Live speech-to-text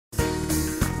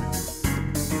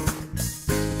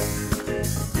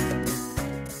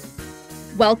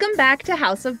Welcome back to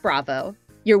House of Bravo,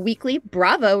 your weekly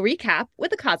Bravo recap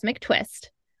with a cosmic twist.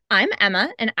 I'm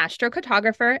Emma, an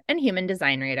astrocartographer and human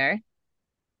design reader.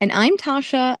 And I'm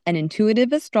Tasha, an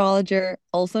intuitive astrologer,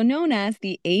 also known as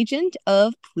the agent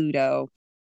of Pluto.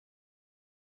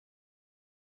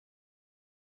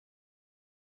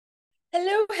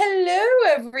 Hello,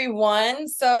 everyone.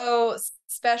 So,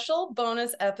 special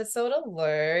bonus episode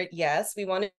alert. Yes, we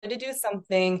wanted to do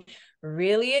something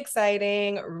really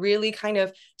exciting, really kind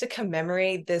of to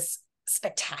commemorate this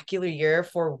spectacular year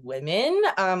for women.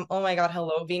 Oh my God,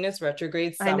 hello, Venus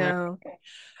retrograde I summer, know.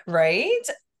 right?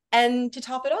 And to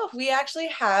top it off, we actually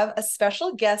have a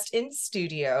special guest in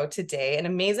studio today, an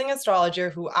amazing astrologer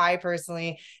who I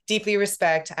personally deeply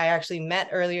respect. I actually met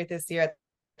earlier this year at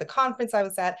the conference I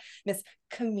was at, Miss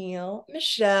Camille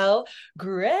Michelle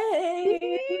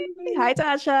Gray. Hi,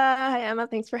 Tasha. Hi, Emma.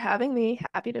 Thanks for having me.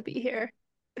 Happy to be here.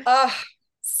 Uh,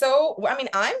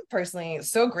 I'm personally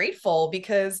so grateful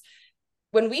because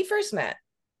when we first met,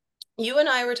 you and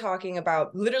I were talking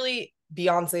about literally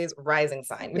Beyonce's rising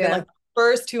sign within Yeah. like the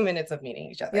first 2 minutes of meeting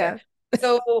each other. Yeah.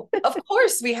 So of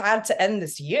course we had to end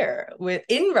this year with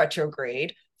in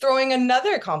retrograde, throwing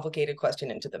another complicated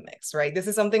question into the mix, right? This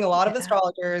is something a lot of Yeah.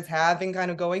 astrologers have been kind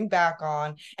of going back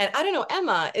on. And I don't know,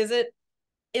 Emma, is it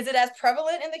as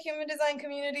prevalent in the human design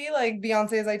community, like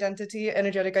Beyonce's identity,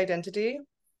 energetic identity?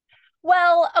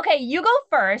 Well, okay, you go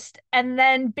first, and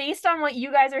then based on what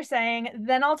you guys are saying,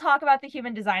 then I'll talk about the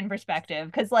human design perspective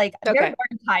because, like, they're Okay.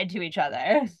 very tied to each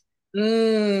other.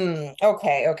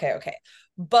 Okay.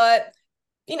 But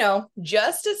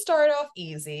just to start off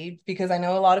easy, because I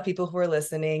know a lot of people who are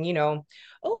listening,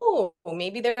 oh,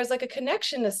 maybe there's like a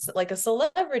connection to like a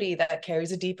celebrity that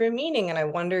carries a deeper meaning. And I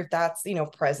wonder if that's,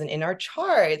 present in our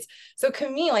charts. So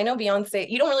Camille, I know Beyonce,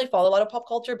 you don't really follow a lot of pop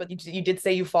culture, but you did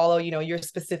say you follow, your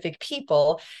specific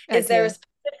people. I Is there a do.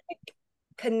 specific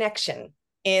connection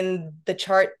in the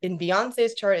chart, in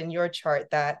Beyonce's chart, in your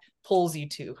chart that pulls you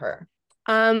to her?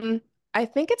 Um, I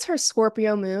think it's her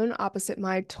Scorpio moon opposite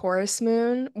my Taurus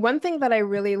moon. One thing that I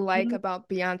really like about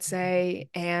Beyonce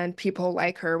and people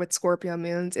like her with Scorpio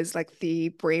moons is like the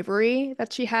bravery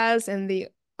that she has and the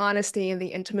honesty and the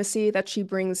intimacy that she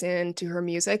brings into her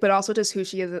music, but also just who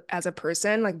she is as a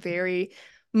person, like very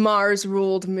Mars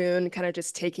ruled moon, kind of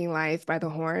just taking life by the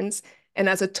horns. And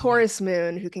as a Yeah. Taurus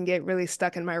moon who can get really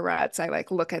stuck in my ruts, I like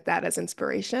look at that as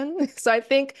inspiration. So I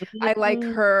think I like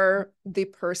Mm. her, the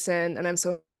person, and I'm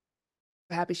so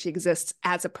happy she exists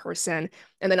as a person.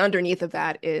 And then underneath of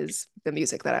that is the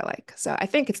music that I like. So I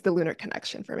think it's the lunar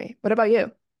connection for me. What about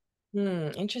you?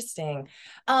 Interesting.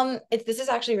 This is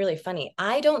actually really funny.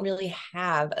 I don't really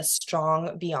have a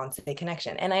strong Beyonce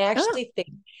connection, and I Oh, actually think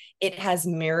it has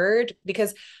mirrored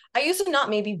because I used to not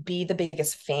maybe be the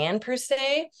biggest fan per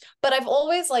se, but I've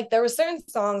always like there were certain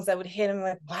songs that would hit and I'm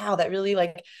like, wow, that really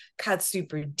like cut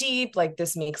super deep. Like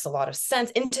this makes a lot of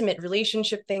sense. Intimate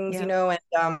relationship things,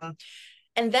 yeah.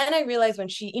 and then I realized when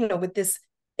she, with this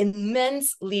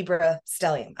immense Libra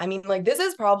stellium. I mean, like, this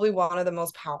is probably one of the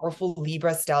most powerful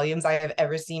Libra stelliums I have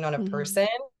ever seen on a Hmm. person.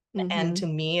 And Hmm. to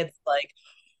me, it's like,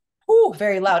 ooh,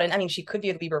 very loud. And I mean, she could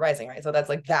be a Libra rising, right? So that's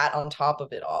like that on top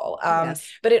of it all. Yes.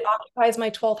 But it occupies my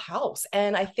 12th house.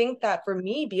 And I think that for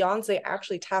me, Beyonce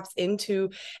actually taps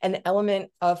into an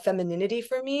element of femininity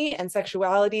for me and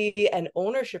sexuality and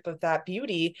ownership of that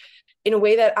beauty in a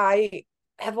way that I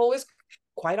have always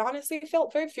quite honestly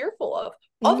felt very fearful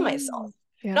of myself. Mm,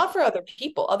 yeah. Not for other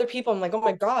people. Other people, I'm like, oh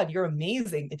my God, you're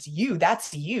amazing. It's you.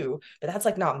 That's you. But that's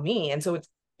like not me. And so it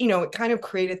kind of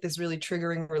created this really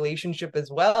triggering relationship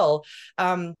as well.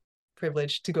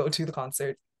 Privileged to go to the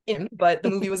concert but the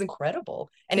movie was incredible.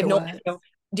 And if It no, was.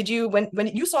 did you when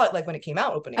you saw it like when it came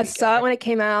out opening I weekend, saw it right? when it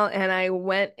came out, and I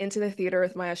went into the theater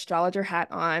with my astrologer hat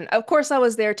on. Of course, I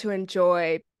was there to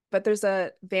enjoy, but there's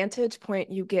a vantage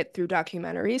point you get through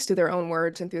documentaries, through their own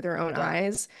words and through their own Yeah.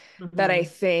 eyes, that I Mm-hmm.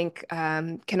 think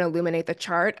can illuminate the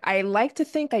chart. I like to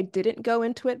think I didn't go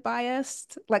into it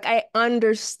biased. Like, I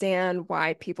understand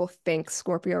why people think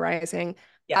Scorpio rising.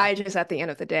 Yeah. I just, at the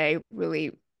end of the day,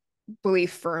 really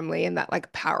believe firmly in that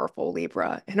like powerful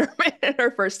Libra in her in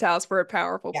her first house for a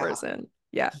powerful Yeah. person.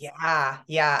 Yeah.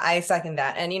 Yeah, I second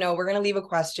that. And we're gonna leave a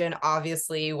question.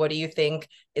 Obviously, what do you think?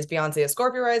 Is Beyonce a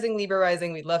Scorpio rising, Libra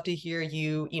rising? We'd love to hear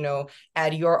you,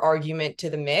 add your argument to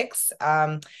the mix.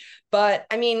 But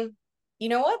I mean, you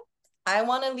know what? I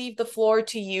want to leave the floor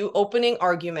to you opening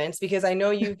arguments because I know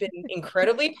you've been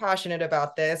incredibly passionate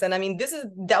about this. And I mean,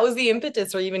 that was the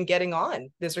impetus for even getting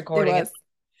on this It recording. was.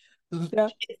 Yeah.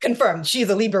 confirmed she's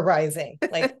a Libra rising.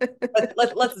 Like,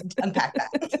 let's unpack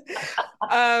that.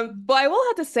 But I will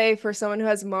have to say, for someone who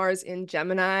has Mars in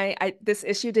Gemini, this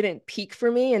issue didn't peak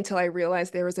for me until I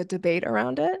realized there was a debate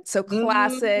around it. So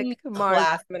classic Mars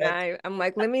Classic. Gemini. I'm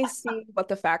like, let me see what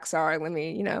the facts are. Let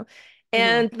me, Mhm.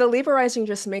 And the Libra rising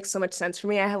just makes so much sense for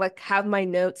me. I have my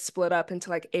notes split up into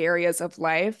like areas of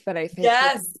life that I think for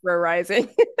Yes. Libra rising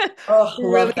Oh,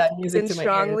 really love that kicks music in to my ears.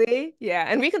 strongly. Yeah,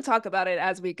 and we can talk about it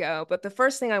as we go. But the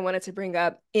first thing I wanted to bring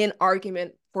up in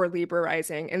argument for Libra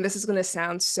rising, and this is going to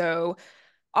sound so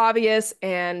obvious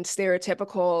and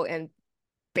stereotypical and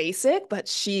basic, but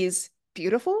she's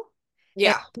beautiful. And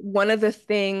Yeah. one of the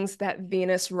things that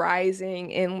Venus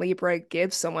rising in Libra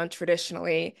gives someone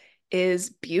traditionally is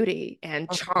beauty and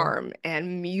Mhm. charm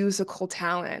and musical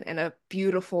talent and a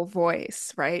beautiful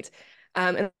voice, right?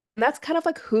 And that's kind of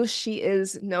like who she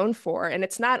is known for. And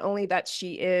it's not only that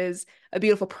she is a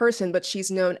beautiful person, but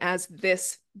she's known as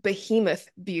this behemoth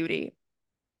beauty,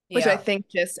 which I Yeah. think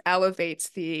just elevates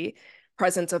the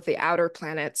presence of the outer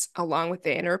planets along with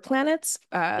the inner planets,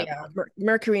 Yeah.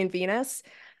 Mercury and Venus,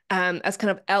 as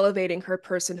kind of elevating her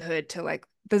personhood to like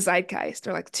the zeitgeist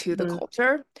or like to the Mhm.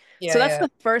 culture. So Yeah, that's yeah.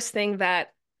 the first thing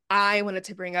that I wanted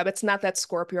to bring up. It's not that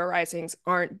Scorpio risings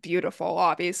aren't beautiful,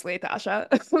 obviously,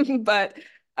 Tasha, but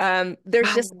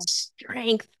there's just a Wow.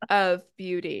 strength of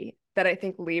beauty that I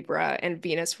think Libra and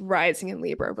Venus rising in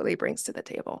Libra really brings to the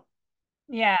table.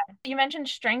 Yeah, you mentioned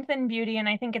strength and beauty, and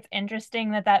I think it's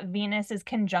interesting that that Venus is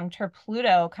conjunct her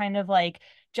Pluto, kind of like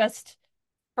just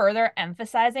further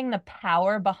emphasizing the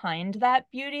power behind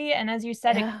that beauty. And as you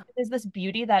said, it Yeah. is this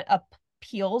beauty that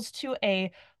appeals to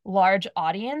a large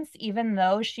audience, even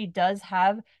though she does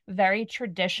have very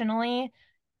traditionally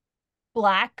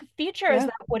Black features Yeah.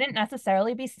 that wouldn't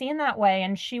necessarily be seen that way.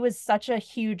 And she was such a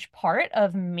huge part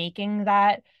of making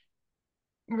that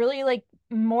really like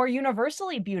more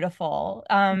universally beautiful.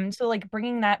 So like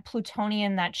bringing that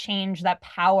Plutonian, that change, that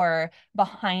power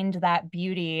behind that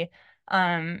beauty.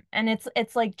 And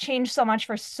it's like changed so much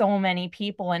for so many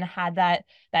people and had that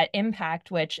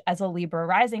impact, which as a Libra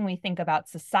rising, we think about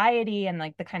society and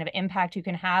like the kind of impact you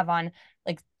can have on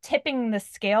like tipping the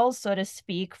scales, so to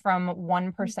speak, from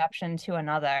one perception to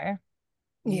another.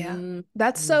 Yeah. Mhm.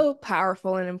 That's so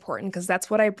powerful and important because that's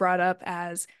what I brought up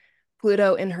as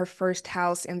Pluto in her first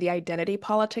house and the identity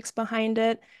politics behind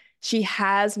it. She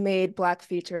has made Black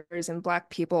features and Black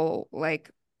people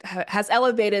like has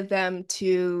elevated them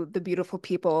to the beautiful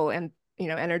people and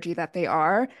energy that they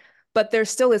are. But there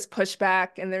still is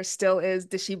pushback, and there still is,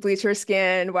 did she bleach her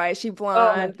skin? Why is she Oh my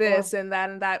blonde? God. This and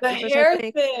that, The which I hair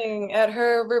think, thing at uh,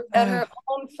 her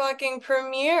own fucking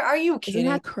premiere. Are you isn't kidding?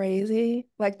 that crazy?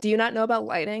 Like, do you not know about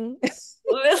lighting?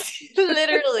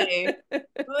 Literally.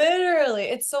 Literally.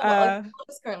 It's so like uh,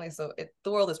 it's currently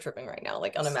the world is tripping right now,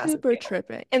 like on a massive Super scale.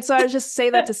 tripping. And so I just say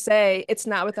that to say it's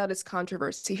not without its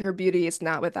controversy. Her beauty is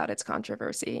not without its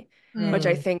controversy, which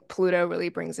I Mm. think Pluto really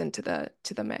brings into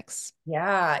the mix.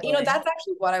 Yeah, Totally. that's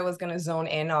actually what I was gonna zone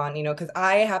in on, because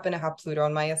I happen to have Pluto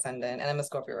on my ascendant and I'm a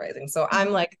Scorpio rising. So I'm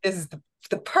Mhm. like, this is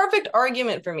the perfect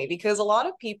argument for me because a lot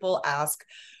of people ask,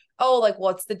 oh, like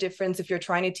what's the difference if you're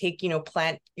trying to take,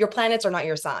 your planets are not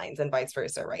your signs and vice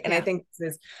versa, right? And I Yeah. think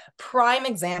this is prime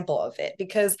example of it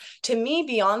because to me,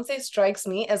 Beyonce strikes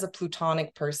me as a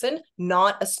plutonic person,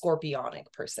 not a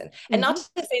scorpionic person. And not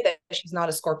Hmm. to say that she's not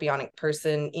a scorpionic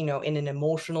person, in an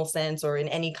emotional sense or in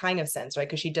any kind of sense, right?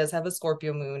 Because she does have a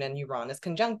Scorpio moon and Uranus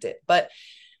conjunct it. But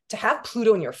to have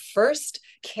Pluto in your first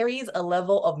carries a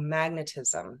level of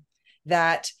magnetism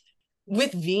that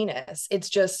with Venus,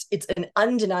 it's an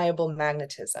undeniable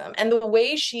magnetism. And the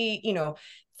way she,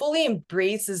 fully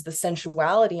embraces the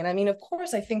sensuality. And I mean, of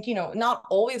course, I think, not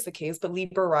always the case, but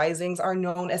Libra risings are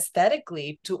known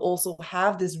aesthetically to also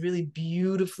have this really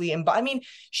beautifully, I mean,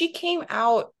 she came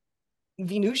out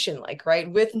Venusian like, right?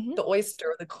 With Hmm. the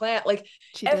oyster, the clam, like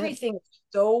She did. everything is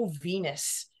so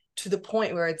Venus to the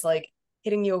point where it's like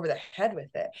hitting you over the head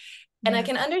with it. And I Yeah.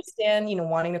 can understand,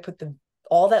 wanting to put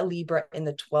all that Libra in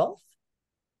the 12th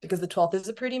because the 12th is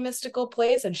a pretty mystical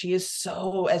place and she is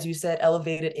so, as you said,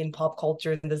 elevated in pop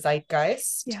culture and the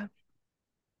zeitgeist. Yeah.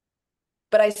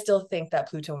 But I still think that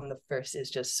Pluto in the first is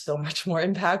just so much more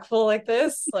impactful like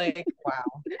this. Like,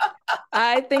 wow.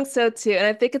 I think so too. And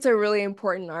I think it's a really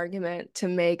important argument to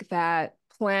make that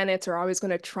planets are always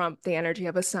going to trump the energy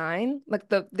of a sign. Like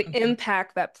the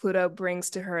impact that Pluto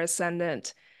brings to her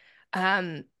ascendant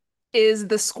um, is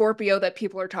the Scorpio that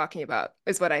people are talking about,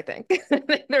 is what I think.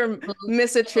 They're Mhm.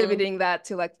 misattributing that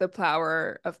to like the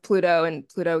power of Pluto, and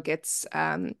Pluto gets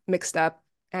mixed up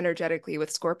energetically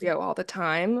with Scorpio all the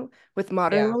time with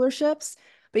modern Yeah. rulerships.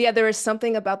 But yeah, there is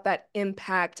something about that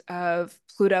impact of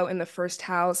Pluto in the first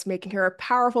house, making her a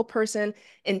powerful person,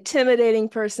 intimidating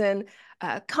person,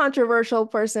 a controversial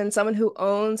person, someone who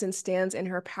owns and stands in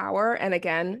her power. And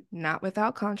again, not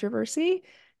without controversy.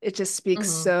 It just speaks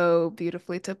Mm-hmm. so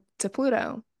beautifully to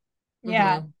Pluto.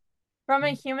 Yeah. Mm-hmm. From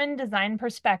a human design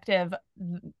perspective,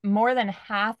 more than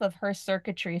half of her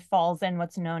circuitry falls in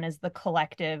what's known as the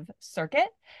collective circuit.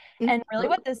 And really,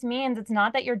 what this means, it's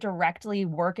not that you're directly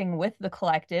working with the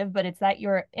collective, but it's that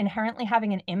you're inherently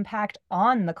having an impact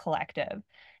on the collective.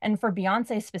 And for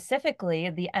Beyonce specifically,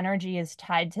 the energy is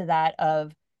tied to that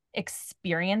of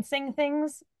experiencing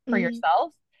things for Mm-hmm.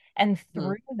 yourself. And Mm-hmm.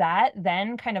 through that,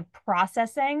 then kind of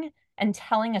processing and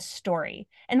telling a story.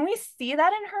 And we see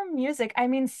that in her music. I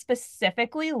mean,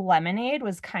 specifically, Lemonade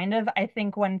was kind of, I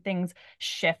think, when things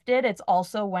shifted. It's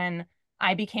also when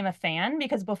I became a fan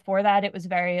because before that it was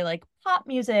very like pop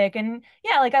music and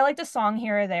yeah, like I liked a song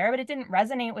here or there, but it didn't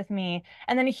resonate with me.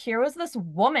 And then here was this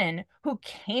woman who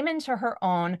came into her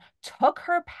own, took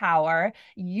her power,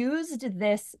 used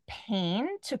this pain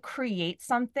to create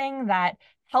something that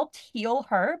helped heal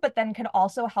her, but then could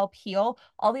also help heal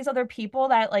all these other people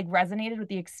that like resonated with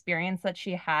the experience that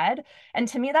she had. And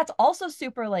to me, that's also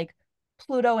super like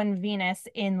Pluto and Venus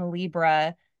in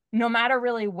Libra, no matter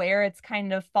really where it's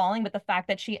kind of falling, but the fact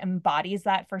that she embodies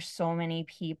that for so many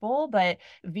people. But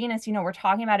Venus, we're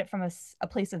talking about it from a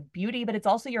place of beauty, but it's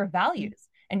also your values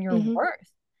and your Mm-hmm. worth.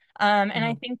 And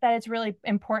I think that it's really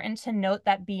important to note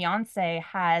that Beyonce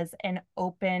has an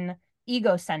open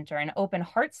ego center, an open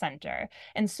heart center.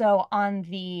 And so on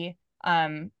the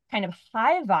kind of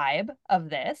high vibe of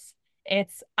this,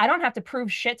 it's I don't have to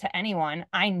prove shit to anyone.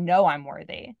 I know I'm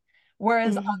worthy.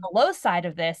 Whereas on Mm-hmm. the low side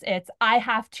of this, it's I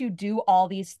have to do all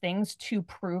these things to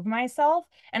prove myself.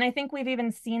 And I think we've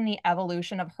even seen the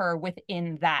evolution of her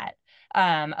within that,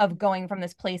 of going from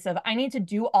this place of I need to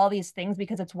do all these things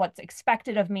because it's what's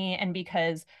expected of me and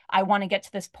because I want to get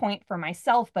to this point for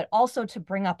myself, but also to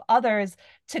bring up others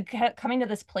to coming to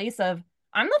this place of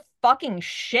I'm the fucking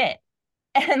shit.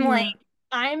 And like Yeah.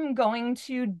 I'm going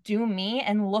to do me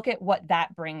and look at what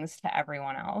that brings to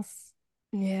everyone else.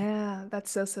 Yeah,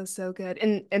 that's so good.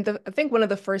 And I think one of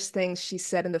the first things she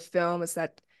said in the film is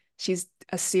that she's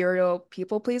a serial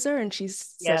people pleaser, and she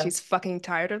said Yes. she's fucking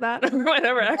tired of that, or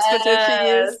whatever expletive she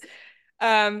Yes. used.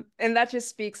 And that just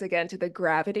speaks again to the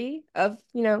gravity of,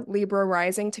 Libra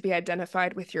rising to be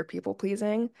identified with your people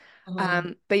pleasing.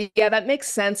 Mm-hmm. But yeah, that makes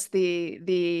sense.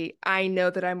 The I know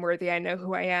that I'm worthy, I know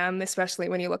who I am, especially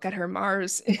when you look at her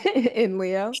Mars in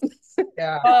Leo.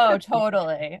 Yeah. Oh,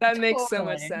 totally. That makes so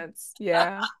much Totally. sense.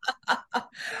 Yeah.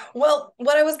 Well,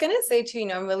 what I was going to say too,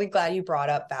 I'm really glad you brought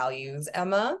up values,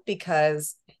 Emma,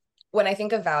 because when I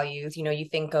think of values, you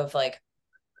think of like,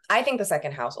 I think the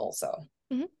second house also,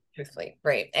 Mhm. truthfully,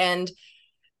 right? And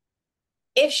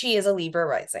if she is a Libra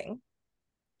rising,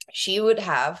 she would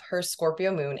have her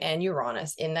Scorpio moon and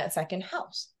Uranus in that second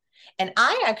house. And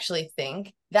I actually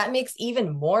think that makes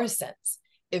even more sense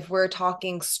if we're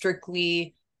talking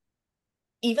strictly,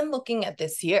 even looking at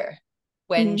this year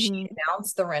when she Mhm.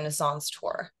 announced the Renaissance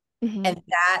tour. Mhm. And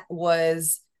that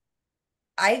was,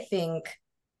 I think,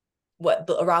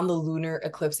 around the lunar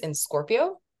eclipse in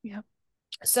Scorpio. Yep.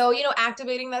 So,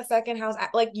 activating that second house,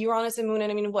 like Uranus and Moon,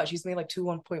 and I mean, what? She's made like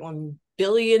 $1.1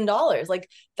 billion. Like,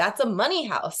 that's a money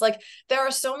house. Like, there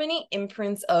are so many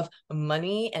imprints of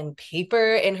money and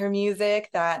paper in her music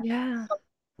that Yeah.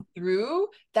 through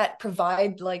that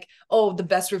provide, like, oh, the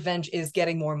best revenge is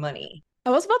getting more money. I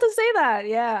was about to say that.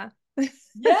 Yeah. Yes.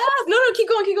 No, no, keep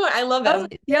going, keep going. I love I it. was,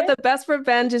 yeah, the best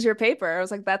revenge is your paper. I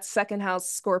was like, that's second house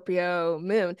Scorpio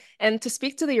moon. And to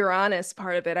speak to the Uranus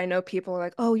part of it, I know people are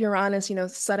like, oh, Uranus,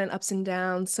 sudden ups and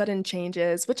downs, sudden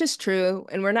changes, which is true.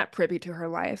 And we're not privy to her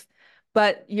life.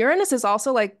 But Uranus is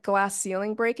also like glass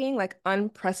ceiling breaking, like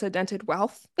unprecedented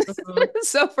wealth. Mhm,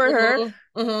 So for her, mhm,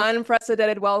 mhm.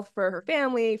 unprecedented wealth for her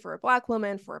family, for a Black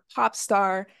woman, for a pop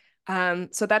star.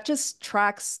 So that just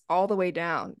tracks all the way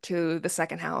down to the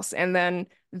second house. And then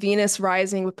Venus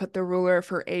rising would put the ruler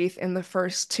for eighth in the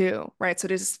first two, right? So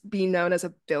to just be known as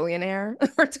a billionaire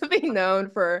or to be known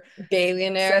for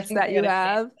Billionaire. I assets think that we you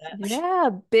gotta change have. that. Yeah,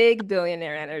 big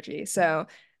billionaire energy. So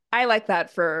I like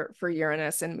that for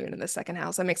Uranus and Moon in the second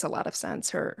house. That makes a lot of sense.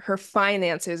 Her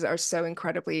finances are so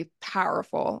incredibly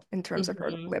powerful in terms of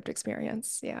her Mhm. lived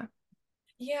experience. Yeah.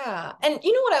 Yeah. And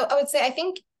you know what I would say? I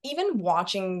think even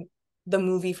watching the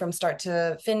movie from start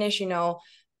to finish,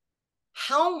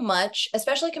 how much,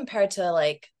 especially compared to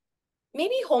like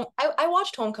maybe I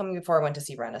watched Homecoming before I went to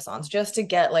see Renaissance just to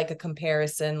get like a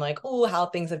comparison, like, oh, how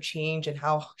things have changed and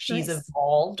how she's Nice.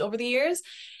 evolved over the years.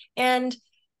 And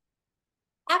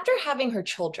after having her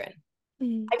children,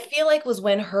 Mm. I feel like was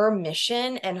when her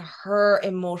mission and her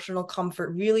emotional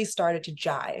comfort really started to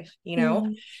jive,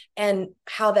 Mm. and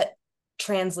how that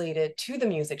translated to the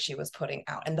music she was putting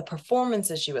out and the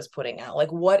performances she was putting out.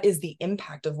 Like, what is the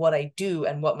impact of what I do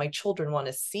and what my children want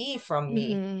to see from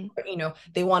me? Mm-hmm.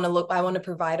 They want to look, I want to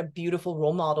provide a beautiful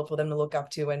role model for them to look up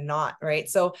to and not, right?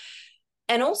 So,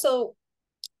 and also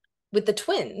with the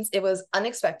twins, it was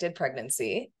unexpected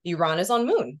pregnancy, Uranus on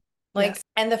moon. Like, Yes.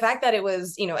 and the fact that it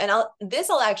was, and I'll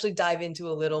actually dive into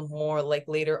a little more like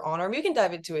later on, or we can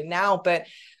dive into it now, but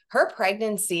her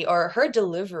pregnancy or her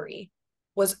delivery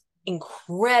was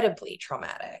incredibly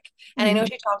traumatic. And I know Mm-hmm.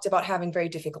 she talked about having very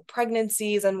difficult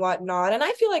pregnancies and whatnot. And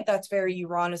I feel like that's very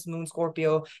Uranus, moon,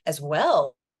 Scorpio as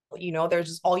well. There's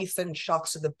just all these sudden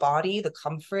shocks to the body, the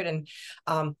comfort, and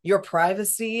your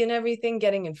privacy and everything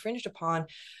getting infringed upon.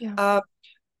 Yeah.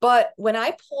 But when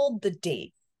I pulled the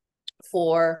date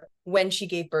for when she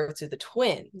gave birth to the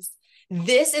twins,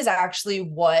 this is actually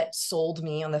what sold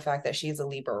me on the fact that she's a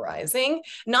Libra rising.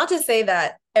 Not to say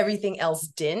that everything else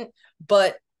didn't,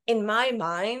 but in my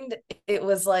mind, it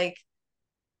was like,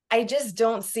 I just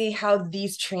don't see how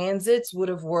these transits would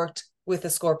have worked with a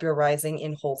Scorpio rising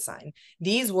in whole sign.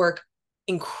 These work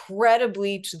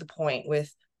incredibly to the point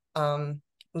with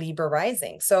Libra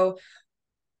rising. So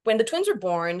when the twins were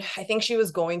born, I think she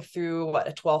was going through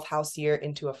a 12th house year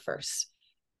into a first,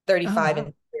 Oh, 35 wow.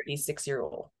 and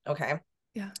 36-year-old. Okay.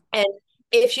 Yeah. And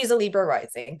if she's a Libra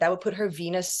rising, that would put her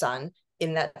Venus sun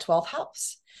in that 12th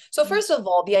house. So, Yeah. first of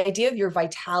all, the idea of your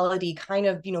vitality kind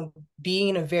of, being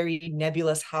in a very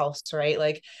nebulous house, right?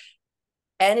 Like,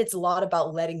 and it's a lot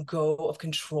about letting go of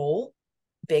control,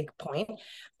 big point.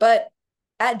 But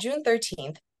at June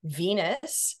 13th,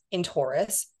 Venus in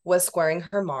Taurus was squaring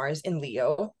her Mars in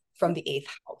Leo from the 8th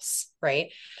house,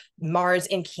 right? Mars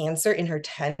in Cancer in her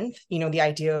 10th, the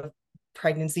idea of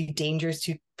pregnancy, dangers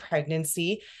to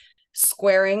pregnancy,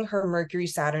 squaring her Mercury,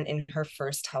 Saturn in her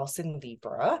first house in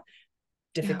Libra,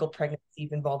 Yeah. difficult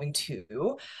pregnancies involving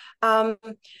two. Um,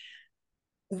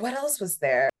 what else was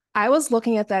there? I was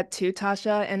looking at that too,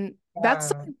 Tasha, and that's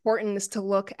so Uh, important is to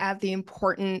look at the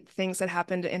important things that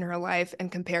happened in her life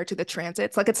and compare to the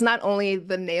transits. Like it's not only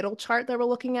the natal chart that we're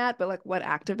looking at, but like what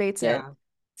activates it. yeah,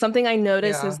 Something I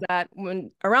noticed is yeah. that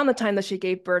when around the time that she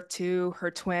gave birth to her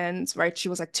twins, right, she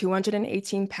was like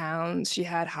 218 pounds. She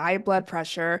had high blood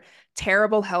pressure,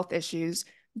 terrible health issues.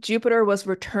 Jupiter was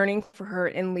returning for her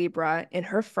in Libra in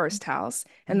her first house,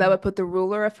 and that would put the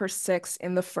ruler of her sixth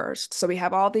in the first. So we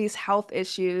have all these health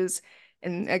issues.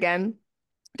 And again,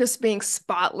 just being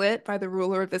spotlit by the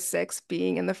ruler of the sixth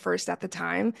being in the first at the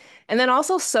time. And then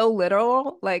also so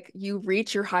literal, like you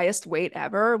reach your highest weight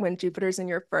ever when Jupiter's in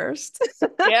your first.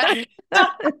 Yeah.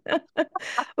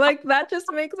 Like that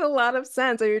just makes a lot of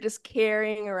sense. Or you're just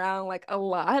carrying around like a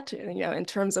lot, in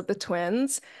terms of the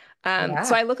twins. So Yeah.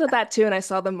 I looked at that too, and I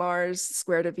saw the Mars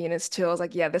square to Venus too. I was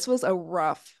like, yeah, this was a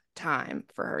rough time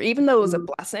for her, even though it was a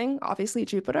blessing, obviously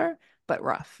Jupiter, but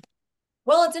rough.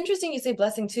 Well, it's interesting you say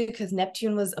blessing too, because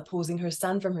Neptune was opposing her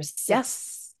sun from her sixth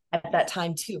Yes. at that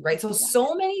time too, right? So, Yeah.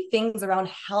 so many things around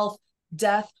health,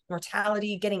 death,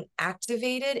 mortality getting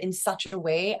activated in such a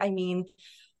way. I mean,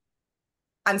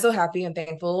 I'm so happy and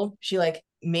thankful she like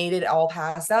made it all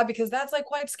past that, because that's like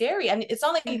quite scary. I mean, it's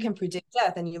not like you Yeah. can predict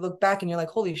death and you look back and you're like,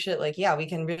 holy shit, like, yeah, we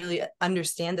can really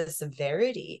understand the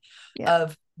severity Yeah.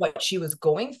 of what she was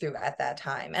going through at that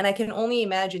time. And I can only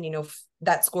imagine,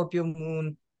 that Scorpio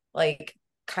moon, like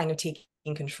kind of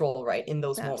taking control, right, in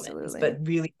those moments, Absolutely. but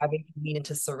really having to lean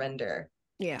into surrender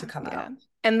to Yeah, come yeah. out.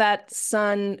 And that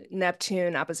Sun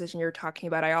Neptune opposition you're talking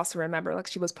about, I also remember like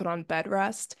she was put on bed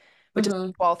rest, which is Mm-hmm.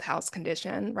 a 12th house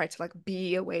condition, right? To like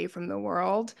be away from the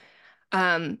world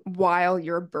while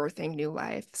you're birthing new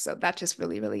life. So that just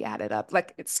really, really added up.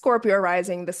 Like it's Scorpio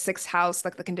rising, the sixth house,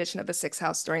 like the condition of the sixth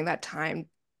house during that time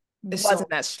It's so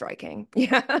wasn't as striking.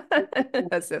 Yeah,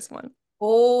 as this one.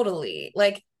 totally.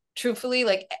 Like, truthfully,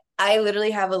 like I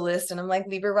literally have a list and I'm like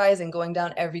Libra rising going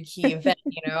down every key event,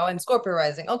 and Scorpio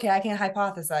rising. Okay, I can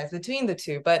hypothesize between the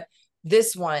two, but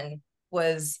this one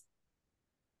was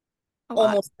A lot.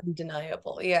 almost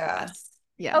undeniable. Yeah. Yes.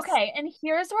 Yes. Okay, and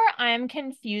here's where I'm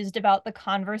confused about the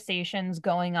conversations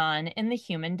going on in the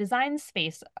human design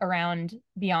space around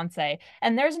Beyoncé.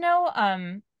 And there's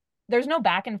no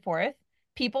back and forth.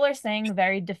 People are saying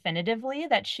very definitively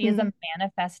that she is Mm. a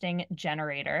manifesting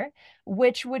generator,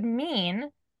 which would mean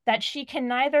that she can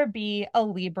neither be a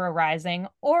Libra rising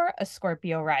or a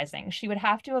Scorpio rising. She would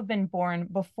have to have been born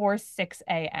before 6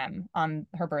 a.m. on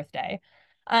her birthday.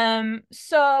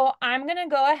 So I'm gonna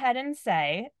go ahead and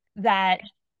say that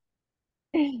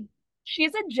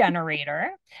She's a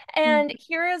generator. Mm. And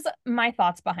here's my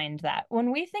thoughts behind that.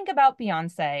 When we think about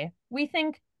Beyonce, we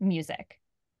think music.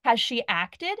 Has she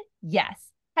acted? Yes.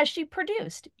 Has she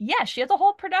produced? Yes. She has a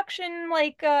whole production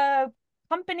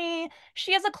company.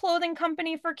 She has a clothing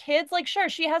company for kids. Like, sure,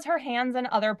 she has her hands in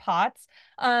other pots.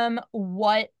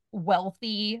 What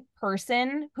wealthy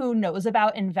person who knows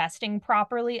about investing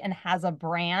properly and has a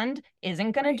brand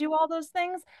isn't going to Right. do all those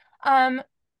things? Um,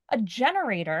 a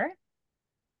generator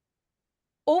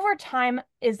over time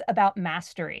is about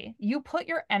mastery. You put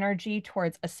your energy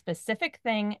towards a specific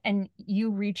thing and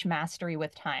you reach mastery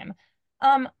with time.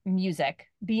 Music,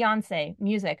 Beyonce,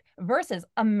 music versus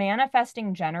a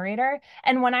manifesting generator.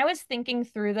 And when I was thinking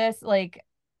through this, like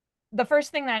the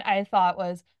first thing that I thought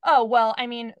was, oh, well, I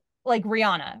mean, like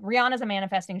Rihanna. Rihanna's a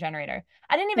manifesting generator.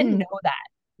 I didn't even Mm. know that,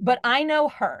 but I know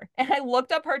her. And I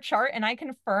looked up her chart and I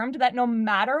confirmed that no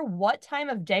matter what time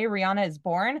of day Rihanna is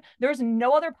born, there's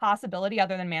no other possibility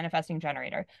other than manifesting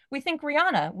generator. We think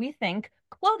Rihanna, we think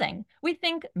clothing, we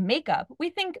think makeup, we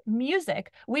think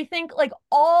music, we think like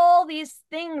all these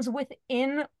things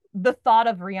within the thought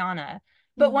of Rihanna.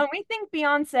 But Mm. when we think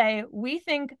Beyonce, we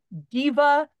think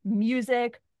diva,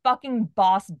 music, fucking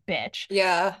boss bitch.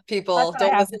 Yeah, That's people what I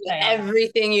don't have listen to to say on that.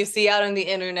 everything you see out on the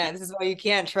internet. This is why you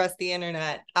can't trust the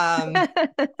internet. God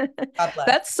bless.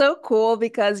 That's so cool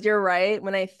because you're right.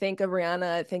 When I think of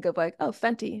Rihanna, I think of like, oh,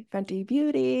 Fenty, Fenty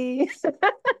Beauty.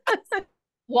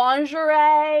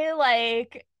 Lingerie,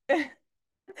 like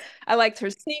I liked her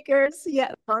sneakers.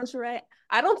 Yeah, lingerie.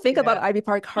 I don't think about Yeah. Ivy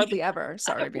Park hardly ever.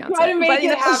 Sorry, Try Beyonce. to But make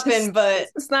it it's happen, just but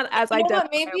it's not as you know what?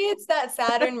 Maybe identifiable. it's that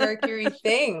Saturn Mercury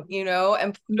thing,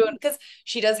 and Pluto, Mhm. because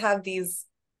she does have these,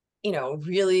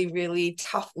 really, really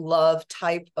tough love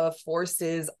type of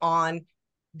forces on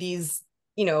these,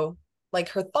 you know, like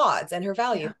her thoughts and her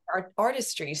values, Yeah.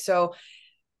 artistry. So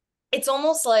it's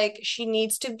almost like she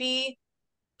needs to be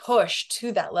pushed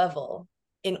to that level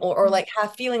or Mm. like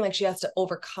have feeling like she has to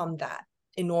overcome that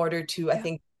in order to, I Yeah.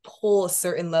 think, pull a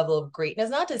certain level of greatness.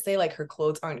 Not to say like her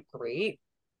clothes aren't great,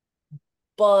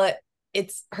 but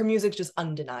it's her music's just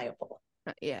undeniable.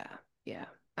 Yeah, yeah,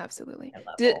 absolutely. High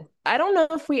Did level. I don't know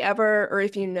if we ever, or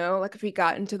if you know, like if we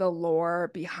got into the lore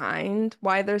behind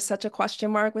why there's such a question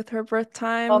mark with her birth Oh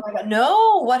time. my God.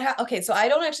 No, okay, so I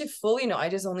don't actually fully know. I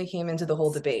just only came into the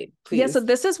whole debate. Yeah, so Please.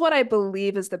 this is what I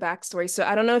believe is the backstory. So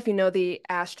I don't know if you know the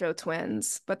Astro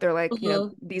twins, but they're like,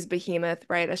 Mhm. these behemoth,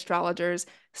 right, astrologers.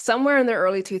 Somewhere in the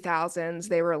early 2000s,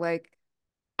 they were like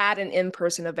at an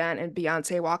in-person event and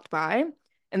Beyonce walked by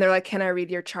and they're like, "Can I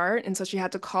read your chart?" And so she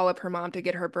had to call up her mom to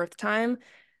get her birth time.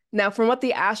 Now, from what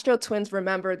the Astro twins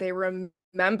remember, they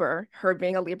remember her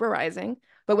being a Libra rising.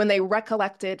 But when they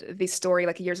recollected the story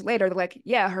like years later, they're like,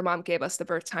 yeah, her mom gave us the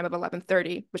birth time of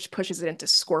 11:30, which pushes it into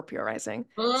Scorpio rising.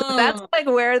 So that's Mm. like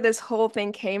where this whole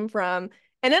thing came from.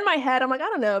 And in my head, I'm like, I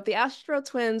don't know if the Astro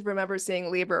twins remember seeing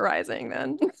Libra rising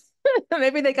then.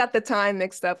 Maybe they got the time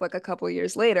mixed up like a couple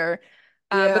years later.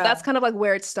 But Yeah. that's kind of like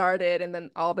where it started. And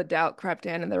then all the doubt crept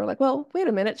in, and they were like, well, wait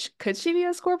a minute, could she be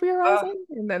a Scorpio Oh, rising?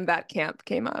 And then that camp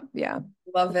came up. Yeah.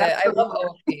 love it. That's I the love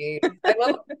lore. Ophi. I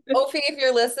love Ophi. If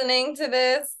you're listening to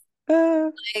this, Uh,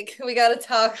 like we gotta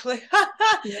talk. Like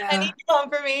I yeah. need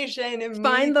confirmation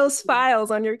Find those immediately.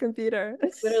 files on your computer.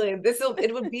 Literally,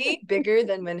 it would be bigger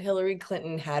than when Hillary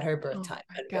Clinton had her birth Oh time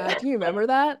my God. unveiled. Do you remember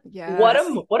that? What a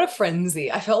Yes. what a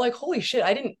frenzy. I felt like holy shit.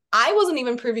 I wasn't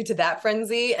even privy to that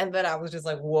frenzy. And then I was just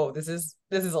like, whoa, this is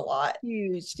a lot.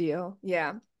 Huge deal.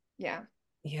 Yeah. Yeah.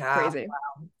 Yeah, Crazy.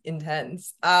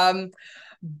 intense.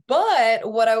 But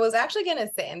what I was actually gonna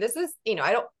say, and this is,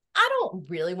 I don't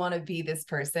really want to be this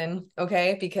person,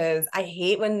 okay? Because I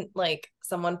hate when like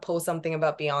someone posts something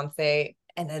about Beyonce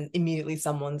and then immediately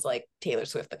someone's like Taylor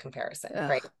Swift the comparison,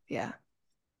 right? Ugh. Yeah.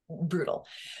 Brutal.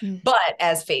 Mm. But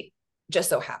as fate just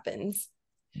so happens,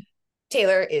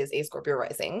 Taylor is a Scorpio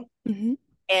rising. Hmm.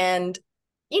 And,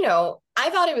 I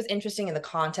thought it was interesting in the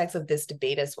context of this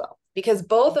debate as well, because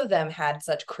both of them had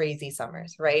such crazy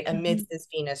summers, right? Hmm. Amidst this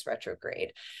Venus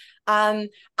retrograde. Um,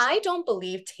 I don't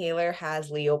believe Taylor has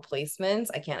Leo placements.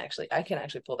 I can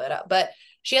actually pull that up, but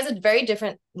she has a very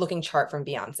different looking chart from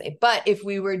Beyonce. But if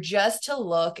we were just to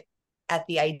look at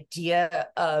the idea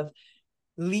of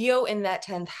Leo in that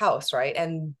 10th house, right?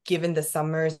 And given the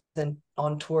summers and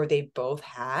on tour they both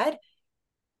had,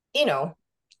 you know,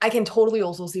 I can totally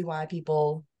also see why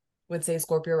people would say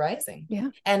Scorpio rising. Yeah,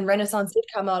 And Renaissance did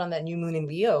come out on that new moon in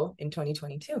Leo in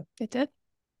 2022. it did.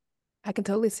 I can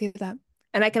totally see that.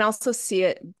 And I can also see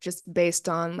it just based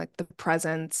on like the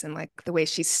presence and like the way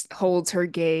she holds her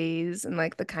gaze and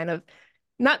like the kind of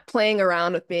not playing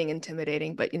around with being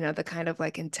intimidating, but the kind of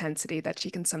like intensity that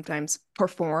she can sometimes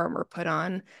perform or put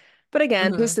on. But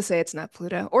again, who's Mhm. to say it's not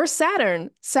Pluto or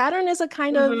Saturn? Saturn is a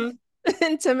kind of Mhm.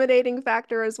 intimidating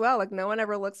factor as well. Like no one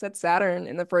ever looks at Saturn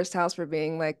in the first house for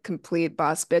being like complete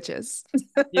boss bitches.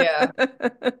 Yeah.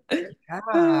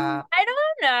 Yeah. I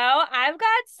don't know. I've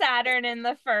got Saturn in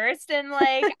the first, and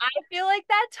like I feel like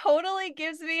that totally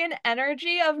gives me an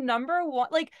energy of number one,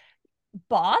 like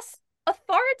boss,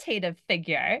 authoritative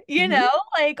figure, Mhm.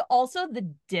 like also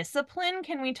the discipline.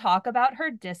 Can we talk about her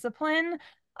discipline?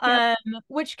 Yep. Um,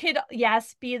 which could,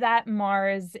 yes, be that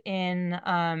Mars in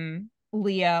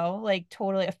Leo, like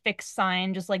totally a fixed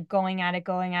sign, just like going at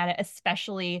it,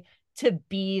 especially to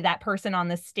be that person on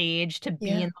the stage, to be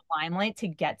Yeah. in the limelight, to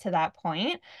get to that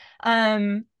point.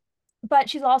 Um, but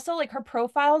she's also like her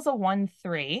profile is a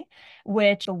 1-3,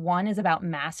 which the one is about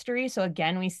mastery. So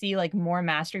again, we see like more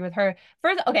mastery with her.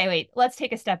 First, okay, wait, let's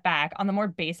take a step back. On the more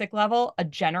basic level, a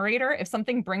generator, if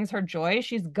something brings her joy,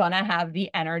 she's gonna have the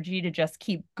energy to just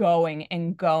keep going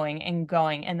and going and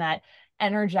going. And that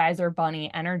Energizer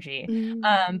Bunny energy.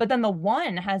 Mm. But then the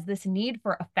one has this need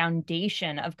for a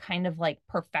foundation of kind of like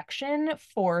perfection,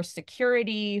 for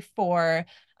security, for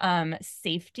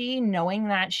safety, knowing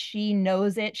that she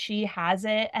knows it, she has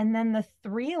it. And then the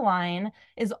 3 line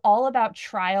is all about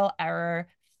trial, error,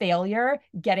 failure,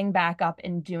 getting back up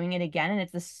and doing it again. And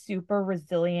it's a super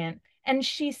resilient. And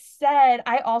she said,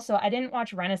 I didn't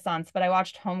watch Renaissance, but I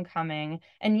watched Homecoming.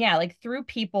 And yeah, like through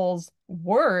people's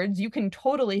words, you can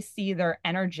totally see their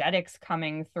energetics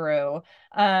coming through.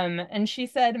 And she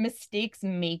said, mistakes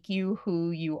make you who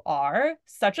you are.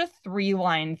 Such a 3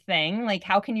 line thing. Like,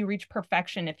 how can you reach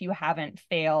perfection if you haven't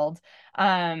failed?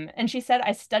 And she said,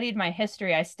 I studied my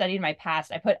history, I studied my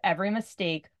past, I put every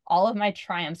mistake, all of my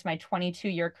triumphs, my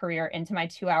 22-year career into my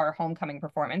 2-hour homecoming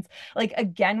performance. Like,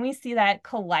 again, we see that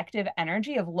collective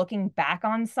energy of looking back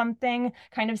on something,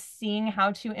 kind of seeing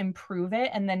how to improve it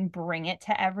and then bring it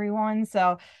to everyone.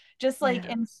 So, just like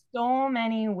Yeah. in so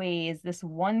many ways, this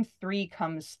 1-3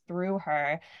 comes through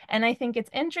her. And I think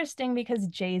it's interesting because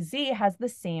Jay-Z has the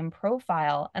same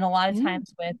profile. And a lot of Mm.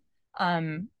 times with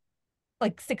um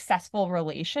like successful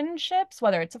relationships,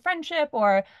 whether it's a friendship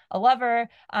or a lover,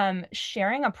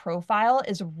 sharing a profile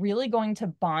is really going to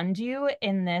bond you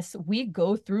in this. We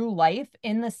go through life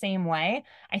in the same way.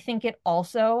 I think it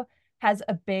also has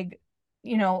a big,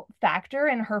 factor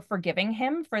in her forgiving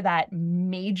him for that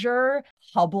major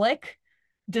public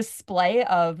display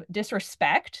of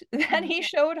disrespect that Mm. he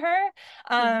showed her.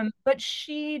 Yeah. But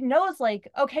she knows, like,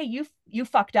 okay, you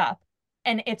fucked up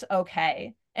and it's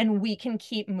okay. And we can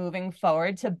keep moving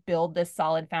forward to build this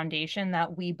solid foundation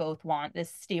that we both want,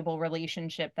 this stable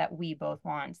relationship that we both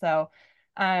want. So,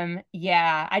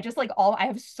 yeah, I just like I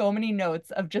have so many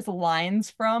notes of just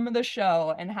lines from the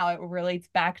show and how it relates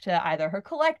back to either her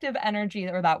collective energy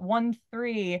or that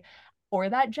 1-3 or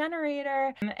that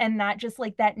generator, and that just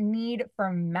like that need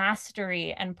for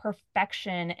mastery and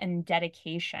perfection and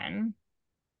dedication.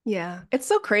 Yeah, it's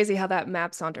so crazy how that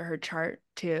maps onto her chart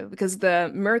too, because the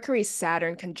Mercury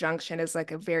Saturn conjunction is like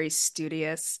a very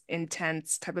studious,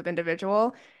 intense type of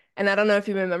individual. And I don't know if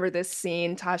you remember this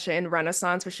scene, Tasha, in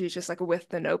Renaissance, where she's just like with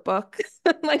the notebook,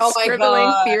 like Oh my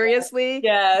scribbling God. furiously, this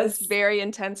Yes. very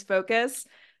intense focus.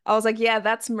 I was like, yeah,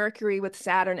 that's Mercury with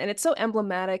Saturn. And it's so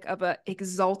emblematic of a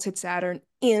exalted Saturn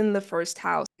in the first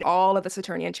house. All of the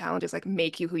Saturnian challenges like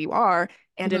make you who you are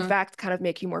and in Mhm. fact kind of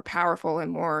make you more powerful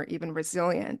and more even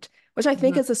resilient, which I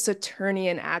think Mhm. is a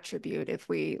Saturnian attribute if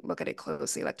we look at it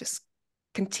closely, like just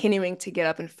continuing to get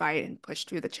up and fight and push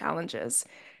through the challenges.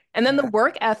 And then the Yeah.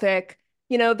 work ethic,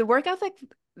 the work ethic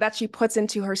that she puts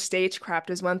into her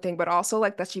stagecraft is one thing, but also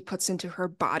like that she puts into her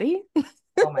body.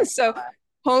 Oh my So God.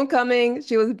 Homecoming,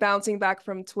 she was bouncing back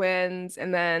from twins,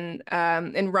 and then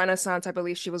in Renaissance, I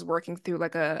believe she was working through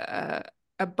like a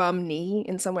bum knee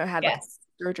and somewhere had like Yes.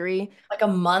 surgery. Like a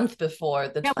month before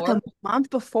the Yeah, like tour. a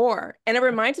month before. And it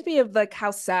reminds me of like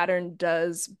how Saturn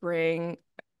does bring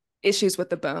issues with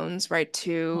the bones, right,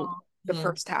 to the Mhm.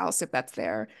 first house if that's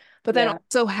there. But then Yeah.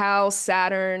 also how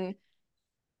Saturn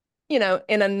in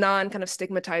a non kind of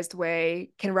stigmatized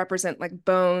way, can represent like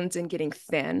bones and getting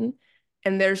thin.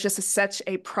 And there's just such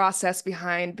a process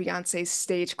behind Beyonce's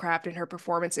stagecraft and her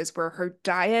performances where her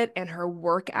diet and her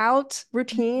workout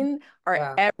routine are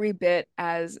Yeah. every bit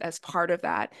as part of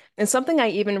that. And something I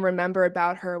even remember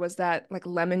about her was that like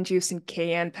lemon juice and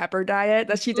cayenne pepper diet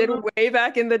that she did Mhm. way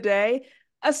back in the day.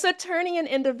 A Saturnian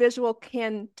individual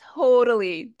can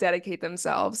totally dedicate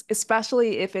themselves,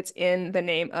 especially if it's in the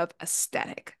name of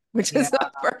aesthetic, which Yeah. is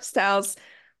a first house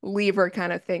lever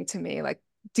kind of thing to me, like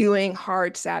doing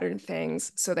hard Saturn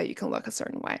things so that you can look a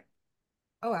certain way.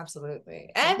 Oh,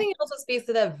 absolutely. And I Mhm. think it also speaks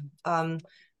to the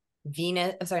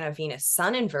Venus, sorry, not Venus,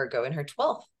 Sun in Virgo in her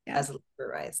 12th. Yeah. as a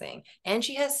Libra rising. And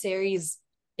she has Ceres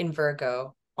in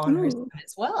Virgo on her Ooh, sun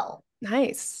as well.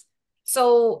 nice.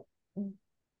 So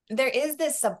there is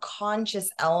this subconscious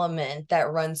element that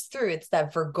runs through. It's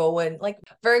that Virgoan, like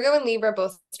Virgo and Libra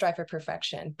both strive for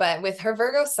perfection. But with her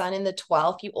Virgo sun in the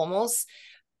 12th, you almost,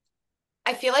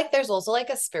 I feel like there's also like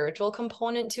a spiritual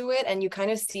component to it. And you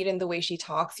kind of see it in the way she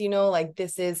talks, like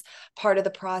this is part of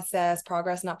the process,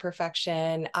 progress, not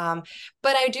perfection. But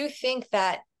I do think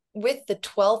that with the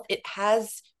 12th, it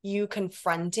has you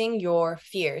confronting your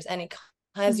fears, and it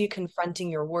has you confronting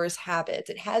your worst habits.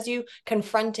 It has you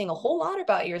confronting a whole lot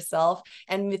about yourself.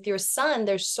 And with your son,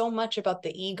 there's so much about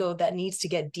the ego that needs to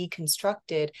get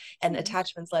deconstructed and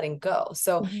attachments letting go.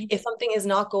 So Mm-hmm. if something is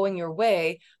not going your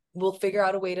way, we'll figure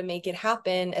out a way to make it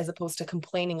happen, as opposed to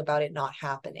complaining about it not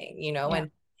happening, Yeah.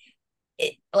 and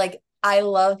it, like, I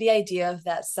love the idea of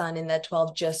that sun in that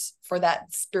 12 just for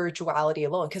that spirituality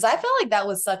alone, because I felt like that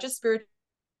was such a spiritual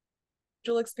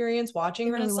experience watching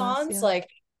It really was. Renaissance, Yeah. like,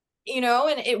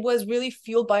 and it was really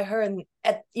fueled by her. And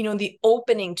at the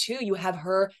opening too, you have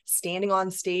her standing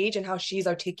on stage and how she's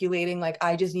articulating, like,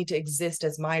 I just need to exist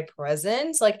as my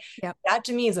presence, like, Yep. that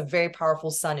to me is a very powerful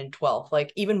sun in 12,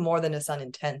 like even more than a sun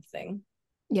in 10th thing.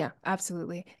 Yeah,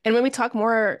 absolutely. And when we talk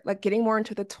more, like getting more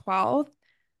into the 12th,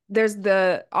 there's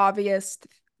the obvious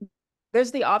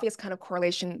there's the obvious kind of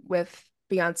correlation with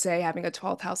Beyonce having a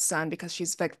 12th house sun because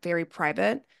she's like very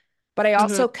private. But I Mm-hmm.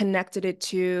 also connected it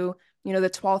to, the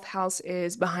 12th house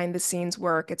is behind the scenes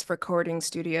work. It's recording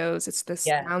studios, it's the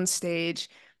Yeah. sound stage.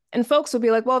 And folks will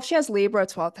be like, well, if she has Libra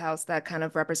 12th house, that kind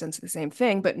of represents the same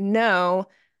thing. But no,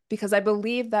 because I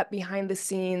believe that behind the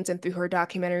scenes and through her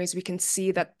documentaries, we can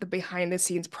see that the behind the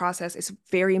scenes process is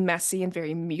very messy and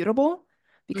very mutable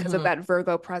because of Mm-hmm. that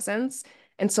Virgo presence.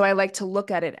 And so I like to look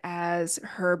at it as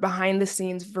her behind the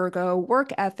scenes Virgo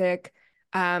work ethic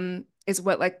is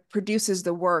what like produces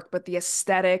the work, but the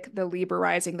aesthetic, the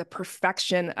Libra-izing, the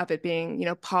perfection of it being,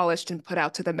 polished and put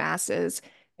out to the masses is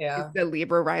Yeah. the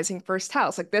Libra rising first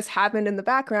house. Like this happened in the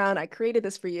background. I created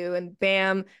this for you, and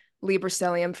bam, Libra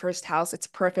stellium first house. It's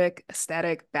perfect,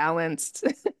 aesthetic, balanced.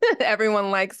 Everyone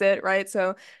likes it, right?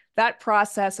 So that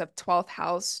process of 12th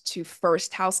house to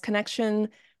first house connection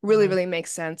really, Mm-hmm. really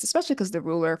makes sense, especially because the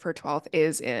ruler for 12th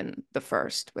is in the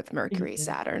first with Mercury, Mm-hmm.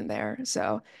 Saturn there.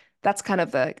 So that's kind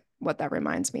of the what that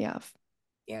reminds me of.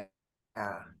 Yeah.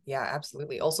 Yeah,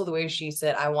 absolutely. Also, the way she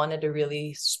said, I wanted to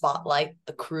really spotlight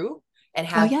the crew and Oh,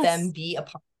 have them yes. be a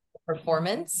part of the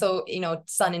performance. So,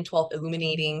 Sun in 12th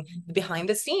illuminating the behind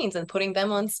the scenes and putting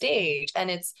them on stage. And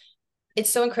it's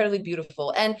so incredibly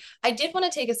beautiful. And I did want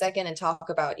to take a second and talk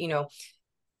about,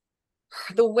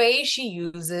 the way she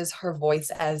uses her voice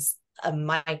as a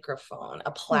microphone,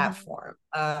 a Mhm. platform,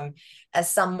 as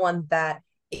someone that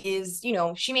is,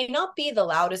 she may not be the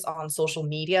loudest on social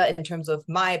media in terms of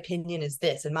my opinion is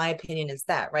this and my opinion is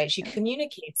that, right? She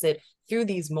communicates it through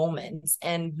these moments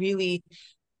and really,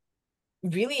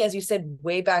 really, as you said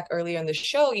way back earlier in the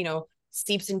show,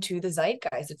 seeps into the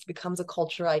zeitgeist. It becomes a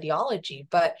cultural ideology.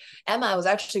 But Emma, I was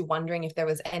actually wondering if there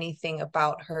was anything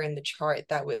about her in the chart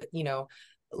that would,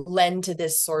 lend to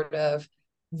this sort of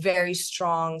very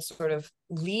strong sort of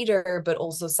leader, but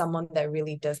also someone that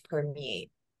really does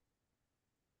permeate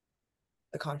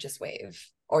the conscious wave.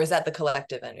 Or is that the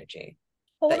collective energy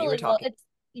that you were Totally. Well, talking?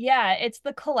 it's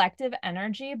the collective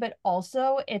energy, but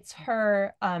also it's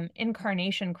her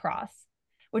incarnation cross,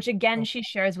 which again Oh, she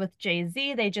shares with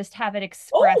Jay-Z. They just have it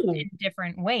expressed oh. in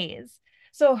different ways.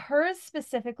 So hers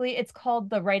specifically, it's called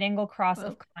the right angle cross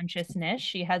of Well, consciousness.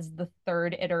 She has the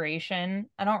third iteration.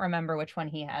 I don't remember which one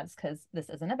he has because this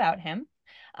isn't about him.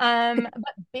 But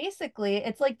basically,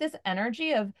 it's like this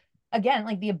energy of again,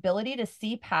 like the ability to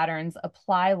see patterns,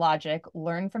 apply logic,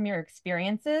 learn from your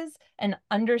experiences, and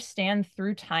understand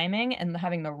through timing and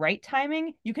having the right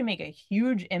timing, you can make a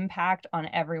huge impact on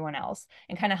everyone else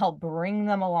and kind of help bring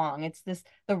them along. It's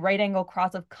the right angle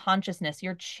cross of consciousness.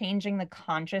 You're changing the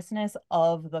consciousness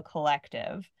of the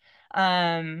collective.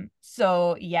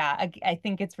 So yeah, I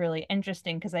think it's really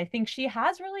interesting because I think she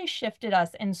has really shifted us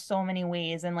in so many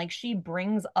ways and like she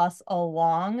brings us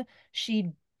along.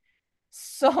 She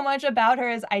so much about her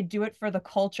is I do it for the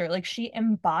culture. Like she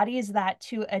embodies that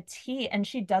to a T and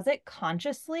she does it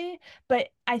consciously, but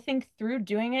I think through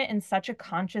doing it in such a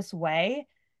conscious way,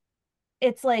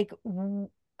 it's like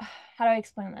how do I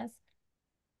explain this?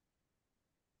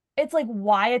 It's like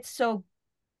why it's so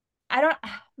I don't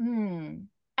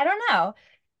I don't know.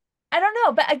 I don't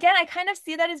know, but again, I kind of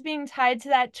see that as being tied to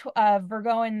that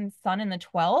Virgo and Sun in the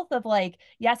 12th of like,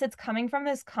 yes, it's coming from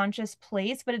this conscious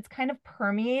place, but it's kind of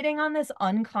permeating on this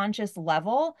unconscious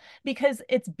level because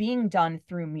it's being done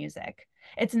through music.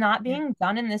 It's not Yeah. being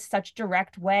done in this such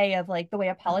direct way of like the way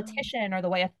a Um, politician or the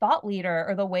way a thought leader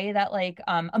or the way that like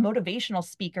a motivational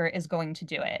speaker is going to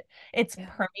do it. It's yeah.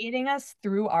 permeating us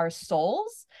through our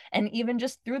souls and even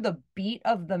just through the beat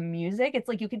of the music. It's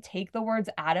like you could take the words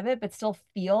out of it, but still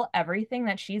feel everything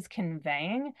that she's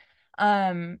conveying.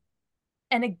 Um,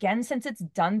 and again, since it's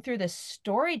done through the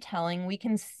storytelling, we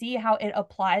can see how it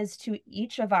applies to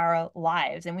each of our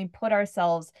lives. And we put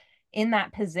ourselves in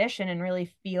that position and really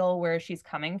feel where she's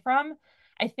coming from.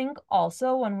 I think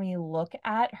also when we look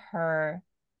at her,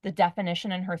 the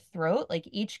definition in her throat, like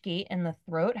each gate in the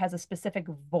throat has a specific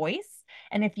voice.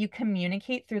 And if you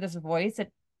communicate through this voice,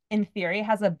 it in theory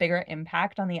has a bigger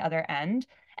impact on the other end.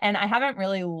 And I haven't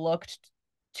really looked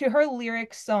to her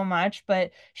lyrics so much,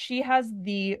 but she has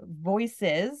the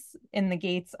voices in the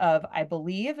gates of, I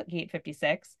believe, gate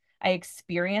 56. I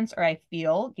experience or I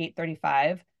feel, gate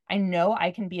 35. I know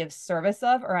I can be of service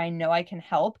of, or I know I can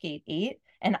help, gate 8.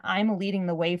 And I'm leading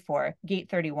the way for gate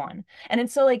 31. And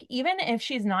it's so like, even if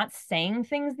she's not saying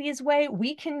things these way,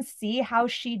 we can see how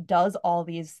she does all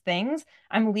these things.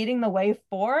 I'm leading the way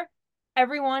for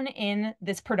everyone in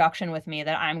this production with me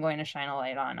that I'm going to shine a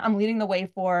light on. I'm leading the way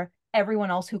for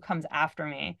everyone else who comes after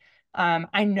me.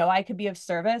 I know I could be of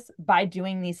service by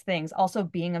doing these things. Also,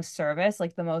 being of service,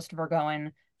 like the most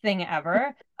Virgoan thing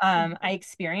ever. I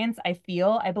experience, I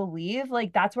feel, I believe,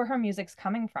 like that's where her music's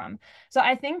coming from. So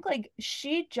I think like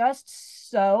she just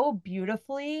so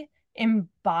beautifully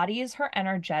embodies her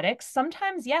energetics.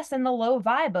 Sometimes, yes, in the low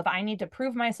vibe of I need to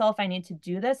prove myself, I need to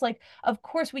do this. Like, of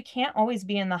course, we can't always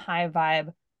be in the high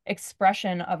vibe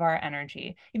expression of our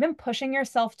energy. Even pushing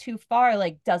yourself too far,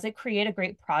 like, does it create a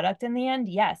great product in the end?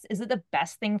 Yes. Is it the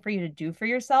best thing for you to do for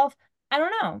yourself? I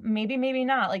don't know. Maybe, maybe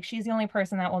not. Like, she's the only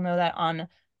person that will know that on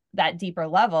that deeper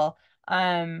level.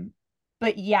 Um,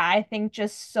 but yeah, I think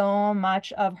just so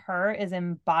much of her is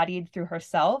embodied through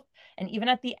herself. And even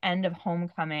at the end of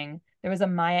Homecoming, there was a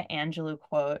Maya Angelou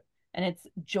quote, and it's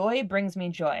joy brings me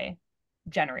joy,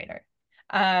 generator.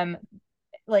 Um,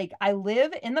 like I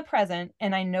live in the present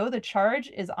and I know the charge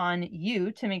is on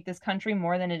you to make this country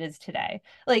more than it is today.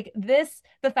 Like this,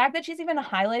 the fact that she's even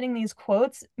highlighting these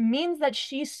quotes means that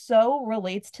she so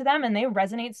relates to them and they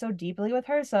resonate so deeply with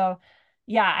her. So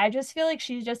yeah, I just feel like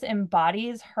she just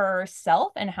embodies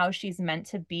herself and how she's meant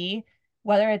to be,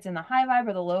 whether it's in the high vibe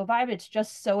or the low vibe, it's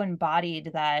just so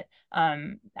embodied that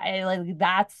I like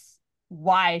that's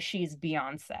why she's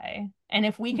Beyoncé. And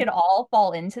if we could all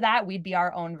fall into that, we'd be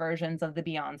our own versions of the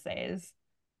Beyoncés.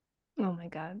 Oh my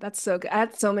God, that's so good. I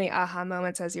had so many aha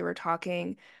moments as you were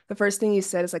talking. The first thing you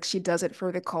said is like she does it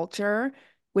for the culture,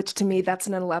 which to me, that's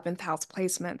an 11th house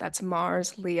placement. That's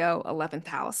Mars, Leo, 11th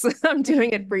house. I'm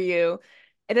doing it for you.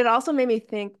 And it also made me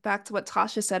think back to what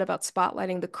Tasha said about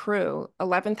spotlighting the crew.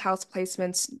 11th house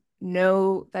placements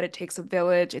know that it takes a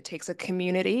village, it takes a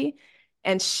community.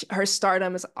 And sh her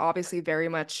stardom is obviously very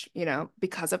much,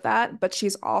 because of that. But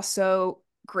she's also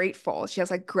grateful. She has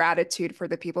like gratitude for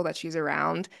the people that she's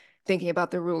around, thinking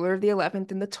about the ruler of the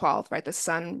 11th and the 12th, right? The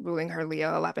sun ruling her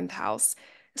Leo 11th house.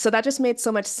 So that just made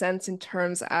so much sense in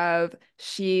terms of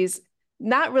she's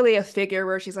not really a figure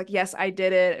where she's like, yes, I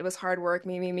did it. It was hard work,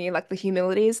 me. Like the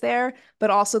humility is there, but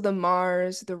also the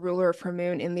Mars, the ruler of her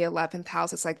moon in the 11th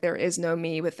house. It's like there is no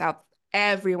me without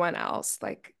everyone else,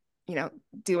 like,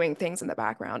 doing things in the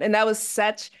background. And that was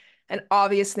such an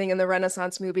obvious thing in the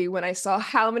Renaissance movie when I saw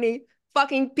how many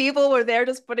fucking people were there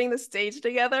just putting the stage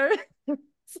together.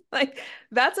 Like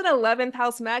that's an 11th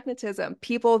house magnetism.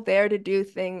 People there to do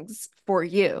things for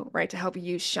you, right? To help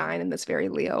you shine in this very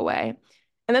Leo way.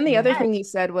 And then the other Yeah. thing you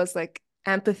said was like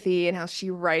empathy and how she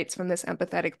writes from this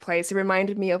empathetic place. It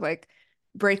reminded me of like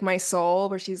Break My Soul,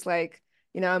 where she's like,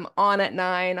 I'm on at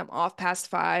 9, I'm off past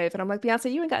 5. And I'm like,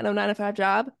 Beyonce, you ain't got no 9 to 5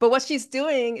 job. But what she's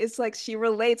doing is like she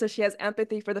relates or she has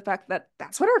empathy for the fact that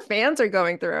that's what her fans are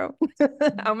going through.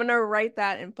 I'm gonna write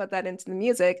that and put that into the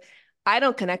music. I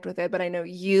don't connect with it, but I know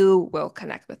you will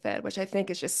connect with it, which I think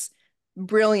is just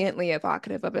brilliantly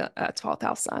evocative of a 12th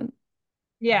house sun.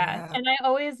 Yeah. Yeah. And I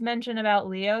always mention about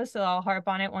Leo, so I'll harp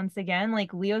on it once again.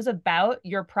 Like Leo's about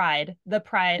your pride, the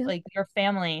pride, Yeah. like your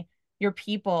family, your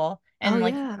people, Oh, and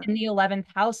like yeah. in the 11th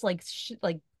house, like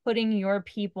like putting your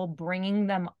people, bringing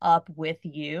them up with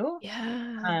you.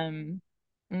 Yeah. Um,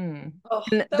 mm. Oh,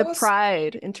 And the that was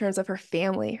pride in terms of her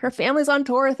family. Her family's on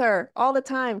tour with her all the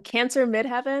time. Cancer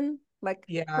midheaven, like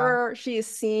yeah. she is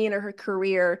seen or her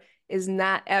career is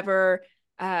not ever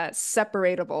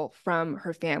separatable from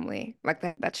her family, like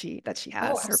that she Oh, has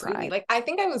her absolutely. pride. Like I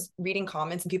think I was reading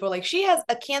comments and people were like, she has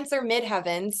a Cancer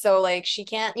midheaven, so like she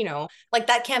can't, like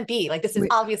that can't be. Like this is Wait,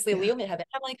 obviously yeah. Leo midheaven.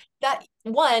 I'm like, that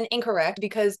one, incorrect,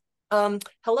 because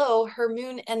hello, her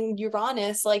moon and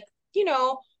Uranus, like, you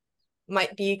know,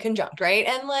 might be conjunct, right?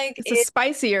 And like It's a it,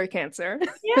 spicier Cancer.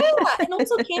 yeah, and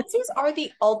also cancers are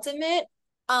the ultimate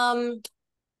um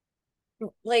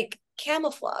like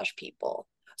camouflage people.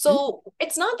 Mm, So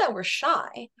it's not that we're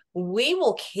shy. We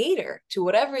will cater to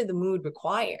whatever the mood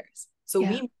requires. So yeah.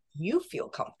 we you feel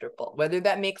comfortable. Whether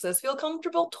that makes us feel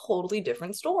comfortable, totally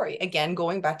different story. Again,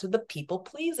 going back to the people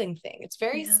pleasing thing. It's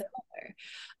very Yeah.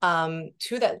 similar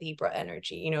to that Libra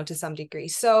energy, you know, to some degree.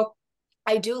 So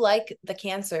I do like the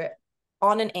Cancer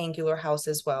on an angular house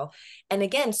as well. And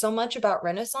again, so much about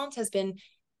Renaissance has been,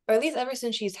 or at least ever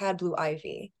since she's had Blue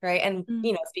Ivy, right? And, Mm,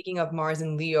 you know, speaking of Mars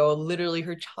and Leo, literally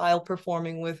her child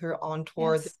performing with her on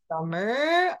tour this yes.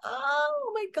 summer.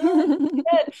 Oh my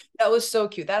God. That was so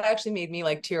cute. That actually made me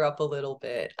like tear up a little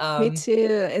bit. Me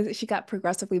too. And she got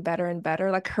progressively better and better.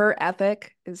 Like her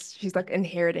ethic is, she's like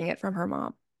inheriting it from her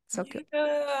mom. So good.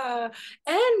 Yeah.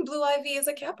 And Blue Ivy is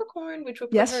a Capricorn, which would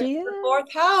put Yes, her in she her is.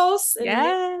 fourth house in a new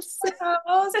Yes. fourth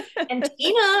house. And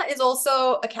Tina is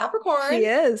also a Capricorn, She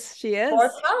is. She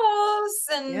fourth is. house,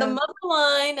 and the Yeah. mother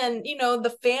line, and you know, the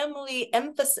family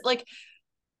emphasis, like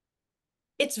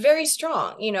it's very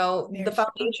strong, you know, the Very strong.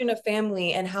 foundation of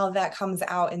family and how that comes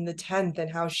out in the 10th and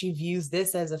how she views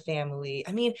this as a family.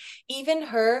 I mean, even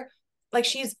her, like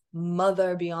she's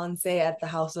mother Beyonce at the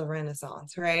House of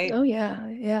Renaissance, right? Oh yeah.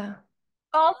 Yeah.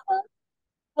 Also,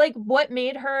 like what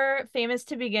made her famous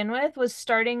to begin with was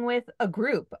starting with a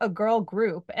group, a girl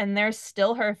group, and they're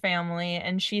still her family,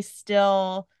 and she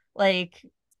still like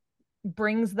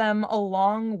brings them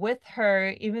along with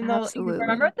her, even though you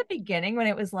remember Absolutely. at the beginning when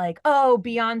it was like, oh,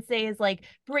 Beyonce is like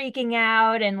breaking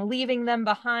out and leaving them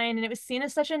behind, and it was seen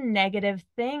as such a negative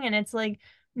thing. And it's like,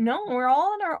 no, we're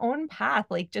all on our own path.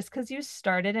 Like, just because you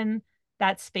started in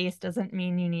that space doesn't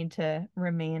mean you need to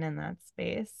remain in that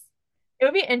space. It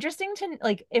would be interesting to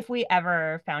like if we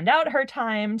ever found out her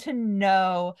time to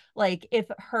know like if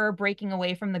her breaking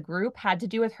away from the group had to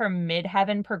do with her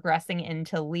midheaven progressing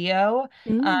into Leo,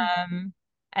 Mm. um,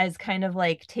 as kind of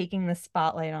like taking the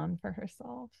spotlight on for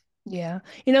herself. Yeah.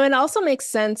 You know, and it also makes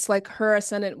sense, like her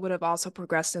ascendant would have also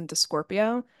progressed into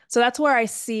Scorpio. So that's where I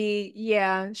see,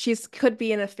 yeah, she's could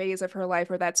be in a phase of her life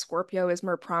where that Scorpio is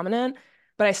more prominent,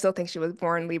 but I still think she was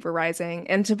born Libra rising.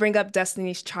 And to bring up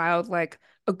Destiny's Child, like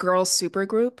a girl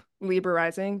supergroup, Libra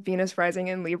rising, Venus rising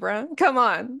in Libra. Come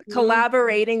on, Mhm.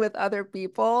 collaborating with other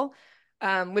people,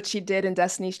 which she did in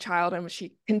Destiny's Child and which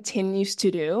she continues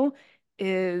to do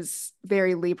is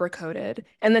very Libra coded.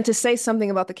 And then to say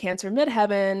something about the Cancer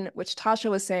midheaven, which Tasha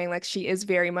was saying, like she is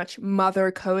very much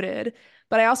mother coded.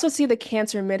 But I also see the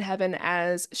Cancer midheaven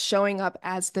as showing up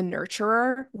as the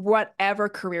nurturer, whatever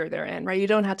career they're in, right? You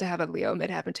don't have to have a Leo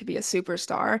midheaven to be a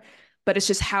superstar, but it's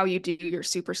just how you do your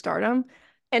superstardom.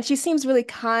 And she seems really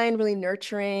kind, really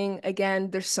nurturing.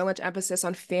 Again, there's so much emphasis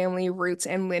on family roots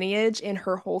and lineage in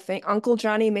her whole thing. Uncle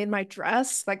Johnny made my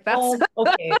dress. Like that's Oh,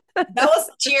 okay. That was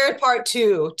tier part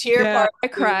two. Tier yeah, part I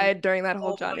two. cried during that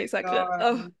whole Oh Johnny my section.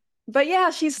 Oh, God. but yeah,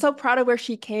 she's so proud of where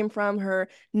she came from. Her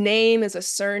name is a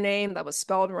surname that was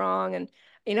spelled wrong. And,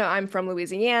 you know, I'm from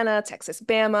Louisiana, Texas,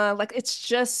 Bama. Like, it's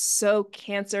just so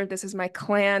Cancer. This is my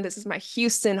clan. This is my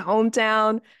Houston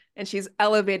hometown. And she's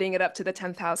elevating it up to the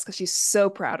 10th house because she's so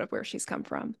proud of where she's come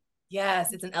from.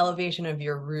 Yes, it's an elevation of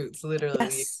your roots, literally.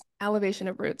 Yes, elevation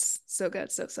of roots. So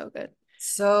good. So, so good.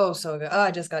 So, so good. Oh,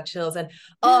 I just got chills. And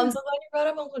oh, I'm so glad you brought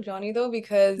up Uncle Johnny though,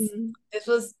 because Mhm. this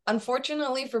was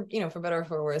unfortunately for, you know, for better or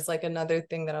for worse, like another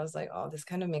thing that I was like, oh, this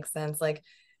kind of makes sense. Like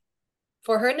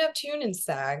for her Neptune and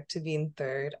Sag to be in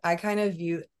third, I kind of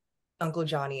view Uncle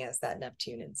Johnny as that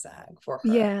Neptune and Sag for her.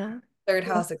 Yeah. Third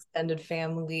Yeah. house extended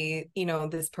family, you know,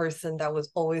 this person that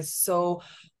was always so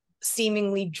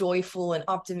seemingly joyful and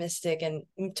optimistic and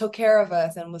took care of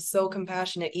us and was so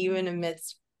compassionate even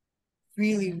amidst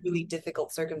really really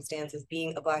difficult circumstances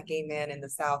being a black gay man in the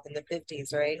South in the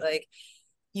 50s, right? Like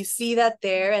you see that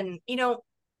there. And you know,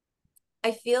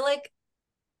 I feel like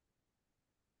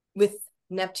with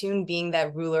Neptune being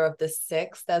that ruler of the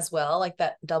sixth as well, like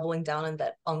that doubling down on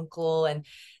that uncle. And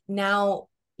now,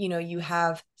 you know, you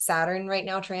have Saturn right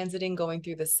now transiting going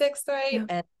through the sixth, right? Yeah.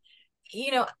 And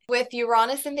you know, with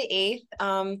Uranus in the eighth,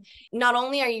 not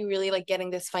only are you really like getting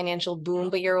this financial boom,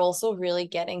 but you're also really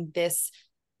getting this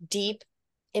deep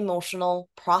emotional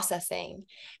processing.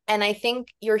 And I think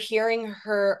you're hearing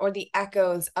her or the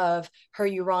echoes of her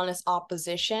Uranus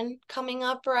opposition coming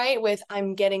up, right? With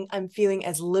I'm feeling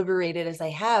as liberated as I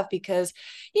have because,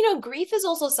 you know, grief is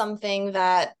also something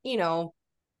that, you know,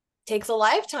 takes a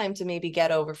lifetime to maybe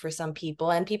get over for some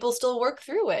people, and people still work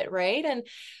through it, right? And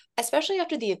especially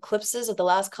after the eclipses of the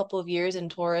last couple of years in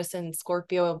Taurus and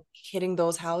Scorpio hitting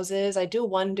those houses, I do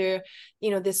wonder,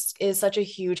 this is such a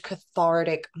huge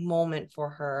cathartic moment for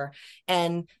her.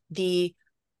 And the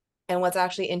and what's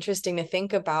actually interesting to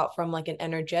think about from like an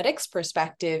energetics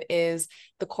perspective is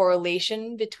the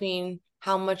correlation between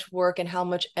how much work and how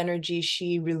much energy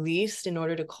she released in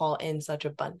order to call in such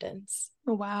abundance.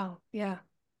 Oh, wow. Yeah.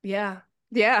 Yeah.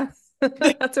 Yeah.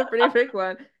 That's a pretty big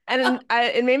one. And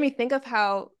it made me think of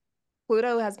how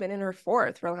Pluto has been in her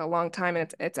fourth for like a long time,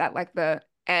 and it's at like the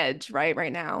edge right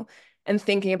now. And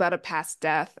thinking about a past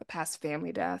death, a past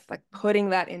family death, like putting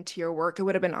that into your work, it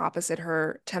would have been opposite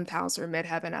her 10th house or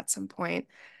midheaven at some point.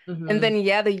 And Mm-hmm. then,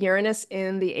 yeah, the Uranus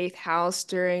in the eighth house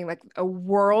during like a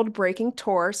world-breaking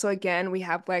tour. So again, we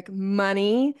have like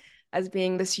money as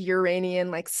being this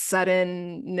Uranian like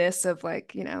suddenness of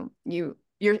like,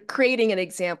 you're creating an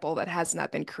example that has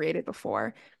not been created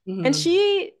before. And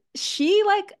Mm-hmm. she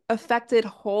like affected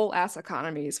whole ass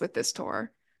economies with this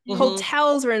tour. Mm-hmm.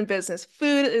 Hotels were in business,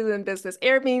 food is in business,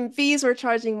 Airbnbs were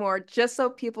charging more just so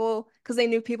people, because they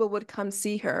knew people would come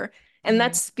see her. And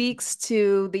that Mm-hmm. speaks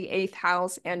to the eighth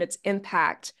house and its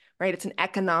impact, right? It's an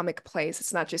economic place.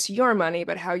 It's not just your money,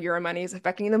 but how your money is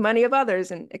affecting the money of others,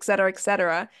 and et cetera, et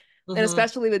cetera. And Mm-hmm.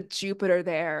 especially with Jupiter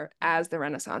there as the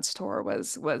Renaissance tour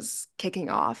was kicking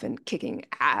off and kicking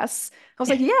ass. I was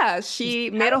like, yeah,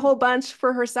 she made a whole bunch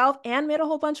for herself and made a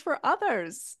whole bunch for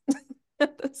others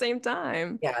at the same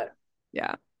time. Yeah,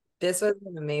 Yeah. this was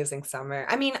an amazing summer.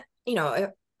 I mean,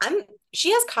 I'm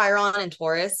she has Chiron and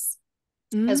Taurus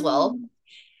as well. Mm,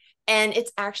 And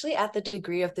it's actually at the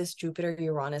degree of this Jupiter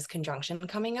Uranus conjunction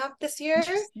coming up this year.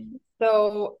 interesting.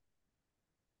 So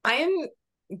I'm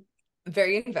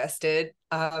very invested.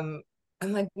 I'm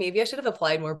like, maybe I should have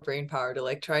applied more brain power to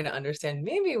like trying to understand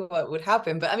maybe what would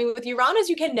happen. But I mean, with Uranus,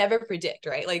 you can never predict,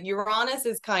 right? Like Uranus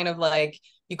is kind of like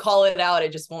you call it out,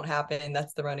 it just won't happen.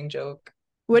 That's the running joke.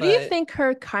 What do you But think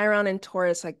her Chiron and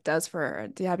Taurus like does for her?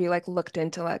 Have you like looked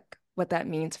into like what that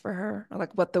means for her, or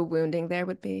like what the wounding there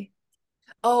would be?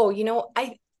 oh,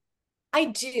 I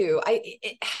do.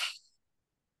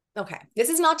 Okay, this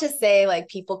is not to say like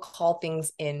people call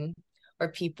things in or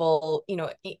people,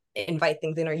 invite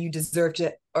things in or you deserve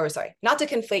to, or sorry, not to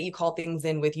conflate you call things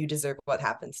in with you deserve what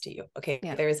happens to you. Okay,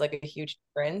 Yeah. there is like a huge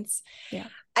difference. Yeah.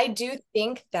 I do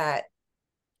think that,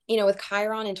 with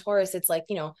Chiron and Taurus, it's like,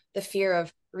 the fear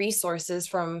of resources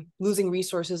from losing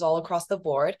resources all across the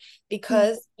board Mm,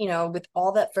 because, with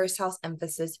all that first house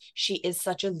emphasis, she is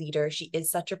such a leader. She is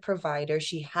such a provider.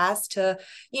 She has to,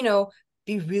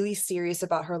 be really serious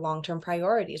about her long-term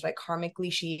priorities, right?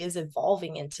 Karmically, she is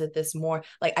evolving into this more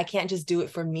like, I can't just do it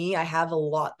for me. I have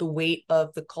the weight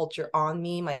of the culture on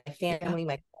me, my yeah. family,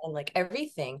 and like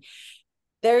everything.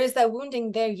 There is that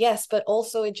wounding there, yes, but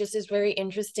also it just is very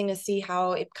interesting to see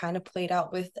how it kind of played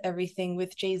out with everything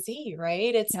with Jay-Z,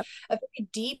 right? It's Yep. a very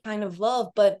deep kind of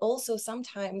love, but also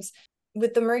sometimes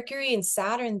with the Mercury and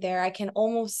Saturn there, I can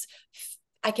almost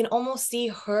see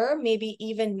her maybe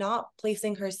even not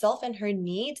placing herself and her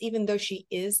needs, even though she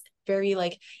is very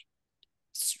like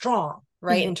strong,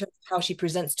 right, Mhm. in terms of how she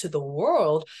presents to the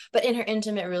world, but in her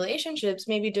intimate relationships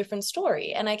maybe different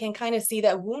story. And I can kind of see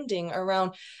that wounding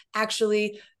around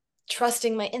actually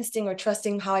trusting my instinct or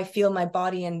trusting how I feel my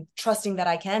body and trusting that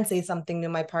I can say something to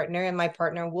my partner and my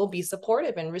partner will be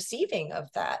supportive and receiving of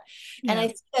that. And I Yeah.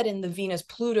 see that in the Venus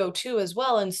Pluto too as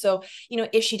well. And so,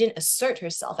 if she didn't assert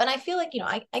herself, and I feel like,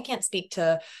 I can't speak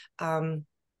to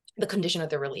the condition of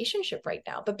their relationship right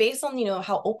now, but based on,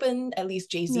 how open at least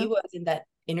Jay-Z Yeah. was in that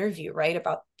interview, right,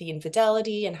 about the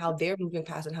infidelity and how they're moving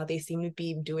past and how they seem to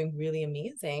be doing really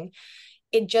amazing,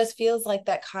 it just feels like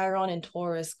that Chiron and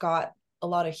Taurus got a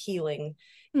lot of healing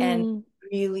and Mm,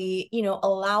 really,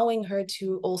 allowing her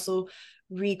to also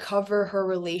recover her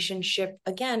relationship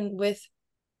again with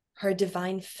her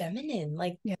divine feminine.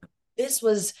 Like yeah. this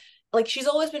was like she's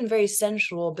always been very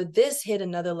sensual, but this hit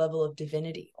another level of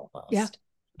divinity Yeah. almost.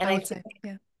 And I I would think say.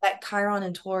 Yeah. that Chiron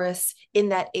and Taurus in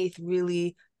that eighth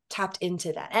really tapped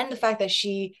into that. And the fact that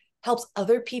she helps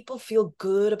other people feel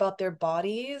good about their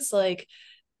bodies. Like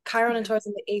Chiron and Yeah. Taurus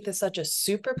in the eighth is such a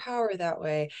superpower that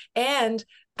way. And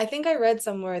I think I read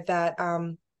somewhere that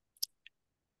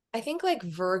I think like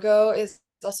Virgo is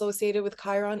associated with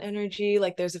Chiron energy.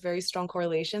 Like there's a very strong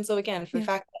correlation. So again, for the Yeah.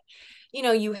 fact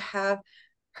that, you have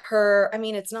her, I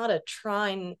mean, it's not a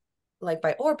trine like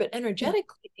by orbit Yeah.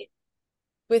 energetically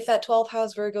with that 12th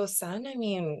house Virgo sun. I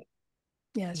mean,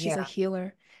 Yeah, she's a yeah.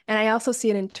 healer. And I also see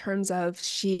it in terms of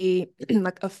she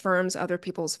like affirms other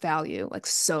people's value like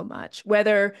so much.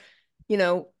 Whether,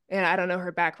 and I don't know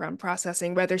her background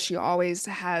processing, whether she always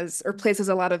has or places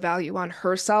a lot of value on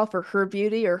herself or her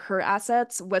beauty or her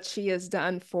assets. What she has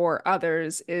done for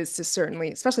others is to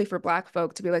certainly, especially for Black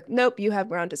folk, to be like, nope, you have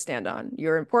ground to stand on.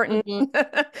 You're important.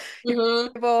 Mm-hmm. You're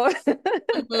Mm-hmm. valuable.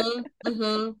 Mm-hmm.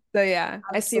 Mm-hmm. So yeah,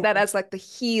 I see that Absolutely. as like the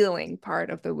healing part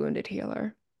of the wounded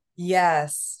healer.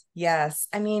 Yes. Yes.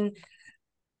 I mean,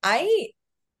 I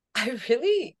I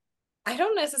really, I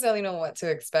don't necessarily know what to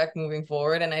expect moving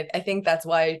forward. And I think that's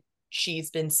why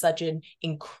she's been such an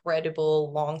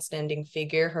incredible, long-standing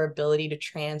figure, her ability to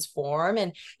transform.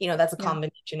 And, that's a Yeah.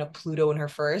 combination of Pluto and her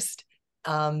first,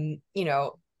 Pluto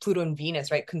and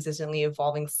Venus, right? Consistently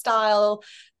evolving style.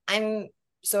 I'm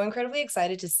so incredibly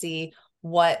excited to see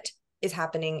what is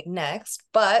happening next.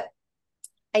 But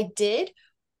I did,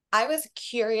 I was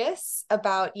curious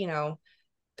about,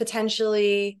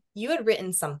 potentially you had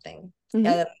written something, Hmm.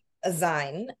 a, a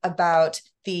zine about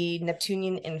the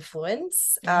Neptunian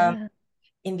influence Yeah.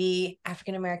 in the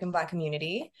African American Black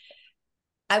community.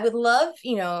 I would love,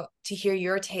 to hear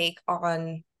your take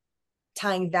on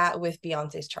tying that with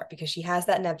Beyonce's chart because she has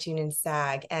that Neptune in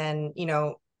Sag. And,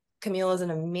 Camille is an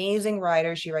amazing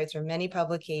writer. She writes for many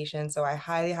publications. So I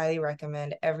highly, highly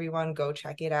recommend everyone go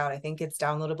check it out. I think it's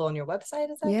downloadable on your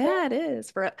website. Is that Yeah, correct? it is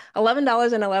for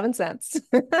 $11.11.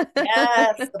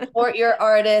 Yes, support your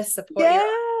artists, support your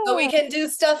so we Yeah, can do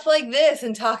stuff like this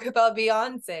and talk about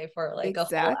Beyonce for like a whole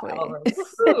exactly. hour.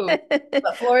 Woohoo.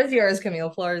 But floor is yours, Camille.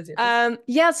 Floor is yours.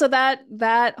 Yeah, so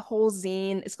that whole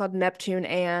zine is called Neptune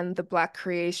and the Black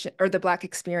Creation or the Black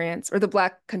Experience or the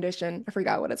Black Condition. I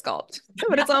forgot what it's called,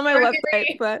 but it's on my website.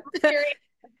 Mercury. But Mercury.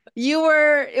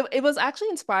 it was actually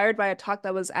inspired by a talk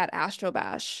that was at Astro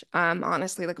Bash.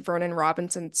 Honestly, like Vernon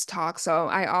Robinson's talk. So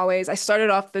I started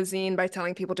off the zine by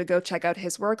telling people to go check out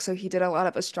his work. So he did a lot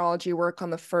of astrology work on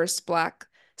the first Black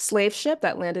slave ship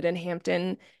that landed in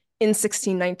Hampton in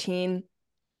 1619.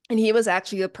 And he was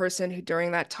actually the person who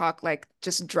during that talk like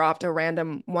just dropped a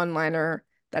random one-liner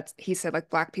that he said like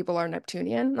Black people are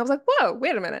Neptunian. And I was like, whoa,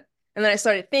 wait a minute. And then I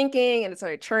started thinking and it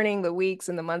started churning, the weeks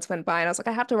and the months went by. And I was like,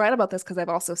 I have to write about this because I've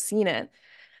also seen it.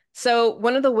 So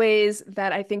one of the ways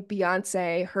that I think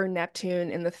Beyonce, her Neptune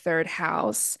in the third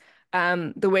house,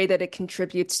 the way that it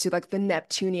contributes to like the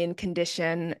Neptunian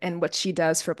condition and what she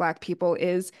does for Black people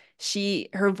is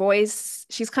her voice,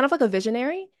 she's kind of like a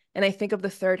visionary. And I think of the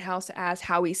third house as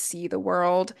how we see the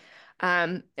world.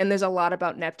 And there's a lot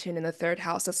about Neptune in the third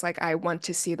house. It's like, I want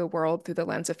to see the world through the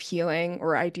lens of healing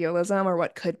or idealism or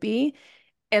what could be.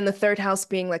 And the third house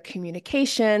being like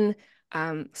communication,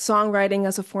 songwriting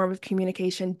as a form of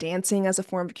communication, dancing as a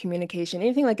form of communication,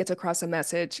 anything that gets across a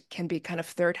message can be kind of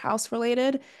third house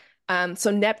related.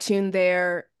 So Neptune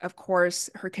there, of course,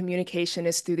 her communication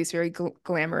is through these very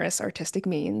glamorous artistic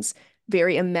means,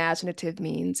 very imaginative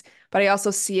means. But I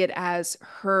also see it as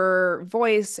her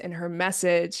voice and her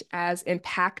message as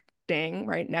impacting,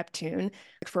 right, Neptune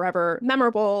forever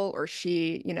memorable, or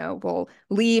she, will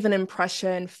leave an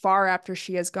impression far after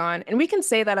she is gone. And we can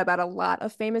say that about a lot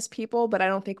of famous people, but I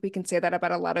don't think we can say that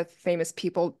about a lot of famous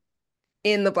people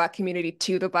in the Black community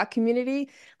to the Black community.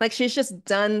 Like she's just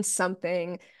done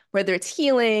something, whether it's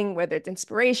healing, whether it's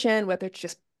inspiration, whether it's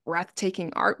just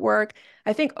breathtaking artwork.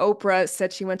 I think Oprah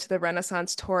said she went to the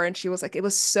Renaissance tour and she was like, it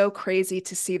was so crazy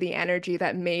to see the energy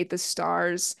that made the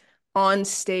stars on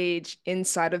stage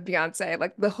inside of Beyonce,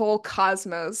 like the whole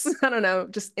cosmos, I don't know,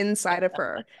 just inside of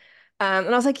her. And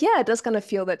I was like, yeah, it does kind of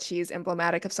feel that she's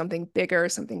emblematic of something bigger,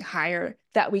 something higher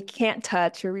that we can't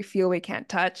touch or we feel we can't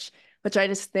touch, which I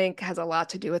just think has a lot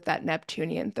to do with that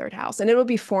Neptunian third house. And it'll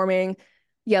be forming,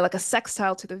 yeah, like a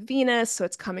sextile to the Venus. So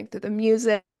it's coming through the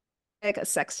music, a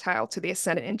sextile to the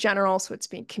ascendant in general. So it's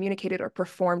being communicated or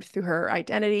performed through her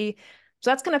identity. So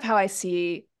that's kind of how I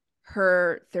see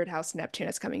her third house Neptune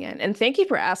is coming in. And thank you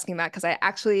for asking that because I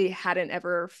actually hadn't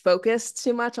ever focused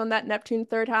too much on that Neptune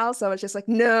third house. I was just like,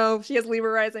 no, she has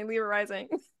Libra rising, Libra rising.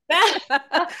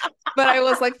 But I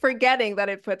was like forgetting that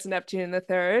it puts Neptune in the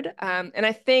third. And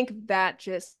I think that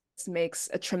just makes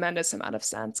a tremendous amount of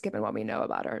sense given what we know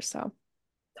about her. So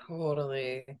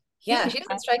Totally. Yeah, she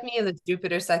doesn't strike me as a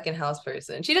Jupiter second house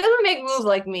person. She doesn't make moves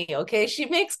like me, okay? She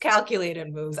makes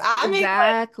calculated moves. I make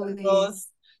like the exactly. most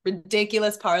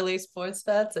ridiculous parlay sports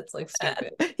bets. It's like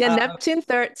stupid. Yeah, Neptune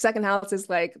third, second house is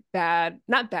like bad,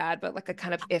 not bad, but like a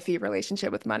kind of iffy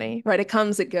relationship with money, right? It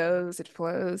comes, it goes, it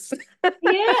flows.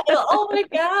 Yeah. Oh my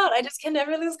God. I just can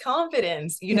never lose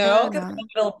confidence, because Yeah.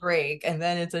 it'll break and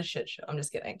then it's a shit show. I'm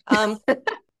just kidding.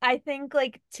 I think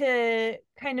like to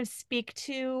kind of speak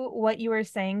to what you were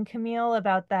saying, Camille,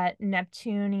 about that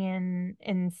Neptunian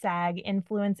and Sag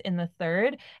influence in the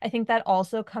third, I think that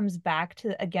also comes back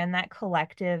to, again, that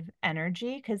collective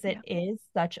energy, because it Yeah. is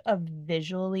such a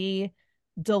visually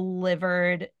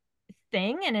delivered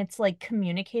thing, and it's like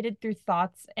communicated through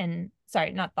thoughts and,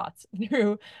 sorry, not thoughts,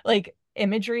 through like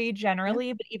imagery Yeah.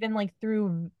 generally, but even like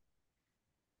through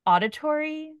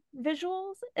auditory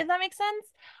visuals, if that makes sense.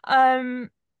 Um,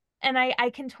 and I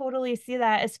can totally see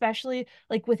that, especially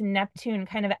like with Neptune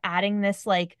kind of adding this,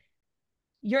 like,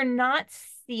 you're not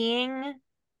seeing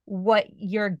what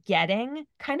you're getting,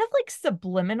 kind of like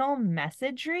subliminal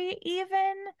messagery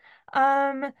even,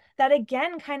 that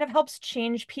again kind of helps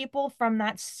change people from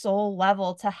that soul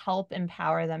level to help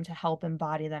empower them, to help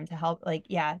embody them, to help, like,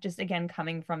 yeah, just again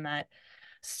coming from that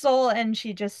soul. And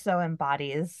she just so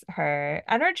embodies her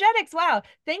energetics. Wow,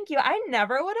 thank you. I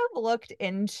never would have looked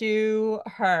into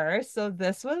her, so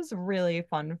this was really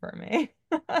fun for me.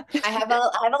 I have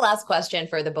a last question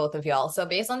for the both of y'all. So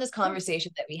based on this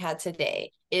conversation that we had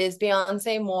today, is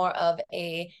Beyonce more of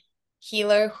a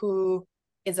healer who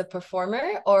is a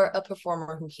performer or a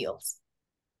performer who heals?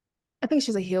 I think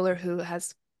she's a healer who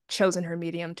has chosen her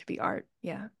medium to be art.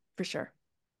 Yeah, for sure.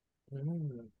 Oh,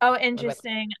 What about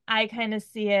interesting. I kind of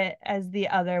see it as the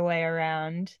other way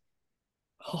around.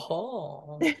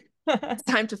 Oh. It's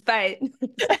time to fight. Yeah,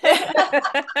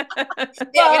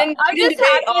 we Well, didn't I'm we didn't just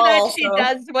debate happy that all, she so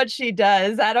does what she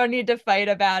does. I don't need to fight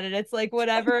about it. It's like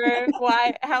whatever,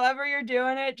 why, however you're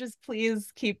doing it, just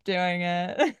please keep doing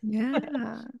it.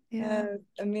 Yeah, yeah.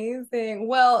 amazing.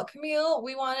 Well, Camille,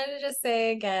 we wanted to just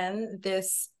say again,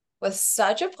 this was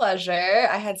such a pleasure.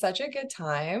 I had such a good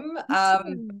time.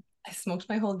 Me too. I smoked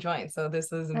my whole joint, so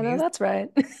this was I know amazing. that's right.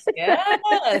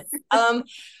 Yes.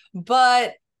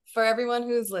 But for everyone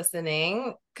who's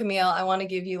listening, Camille, I want to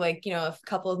give you like, a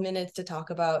couple of minutes to talk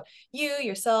about you,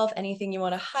 yourself, anything you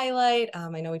want to highlight. I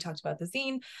know we talked about the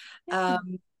zine.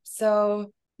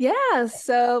 So Yeah,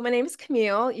 so my name is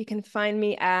Camille. You can find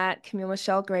me at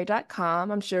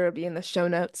CamilleMichelleGray.com. I'm sure it'll be in the show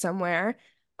notes somewhere.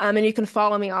 And you can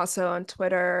follow me also on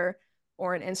Twitter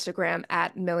or on Instagram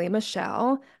at Millie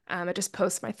Michelle. I just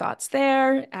post my thoughts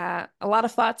there. A lot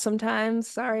of thoughts sometimes,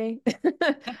 sorry.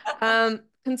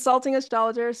 Consulting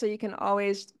astrologer, so you can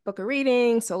always book a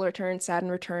reading, solar return, Saturn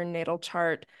return, natal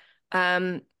chart.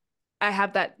 Um, I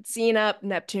have that zine up,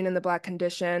 Neptune in the Black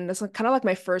Condition. This is kind of like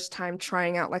my first time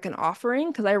trying out like an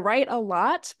offering because I write a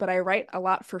lot, but I write a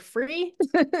lot for free.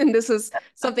 And this is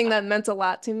something that meant a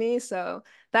lot to me. So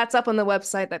that's up on the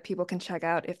website that people can check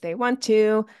out if they want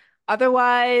to.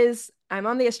 Otherwise, I'm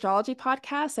on the astrology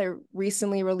podcast. I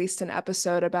recently released an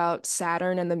episode about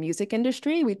Saturn and the music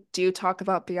industry. We do talk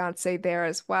about Beyonce there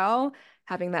as well,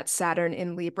 having that Saturn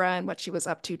in Libra and what she was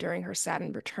up to during her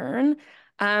Saturn return.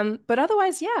 But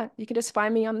otherwise, yeah, you can just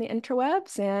find me on the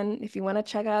interwebs. And if you want to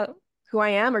check out who I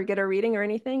am or get a reading or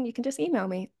anything, you can just email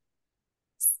me.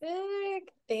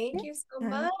 sick. Thank you so Yeah.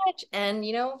 much. And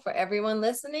for everyone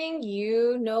listening,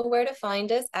 you know where to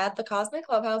find us at the Cosmic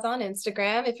Clubhouse on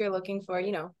Instagram if you're looking for,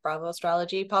 Bravo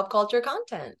astrology, pop culture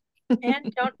content.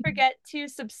 And don't forget to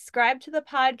subscribe to the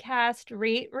podcast,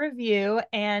 rate, review,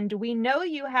 and we know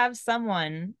you have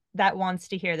someone that wants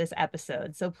to hear this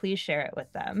episode, so please share it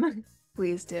with them.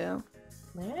 Please do.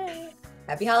 All right.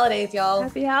 Happy holidays, y'all.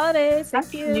 Happy holidays. Thank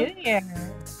Happy you. New Year.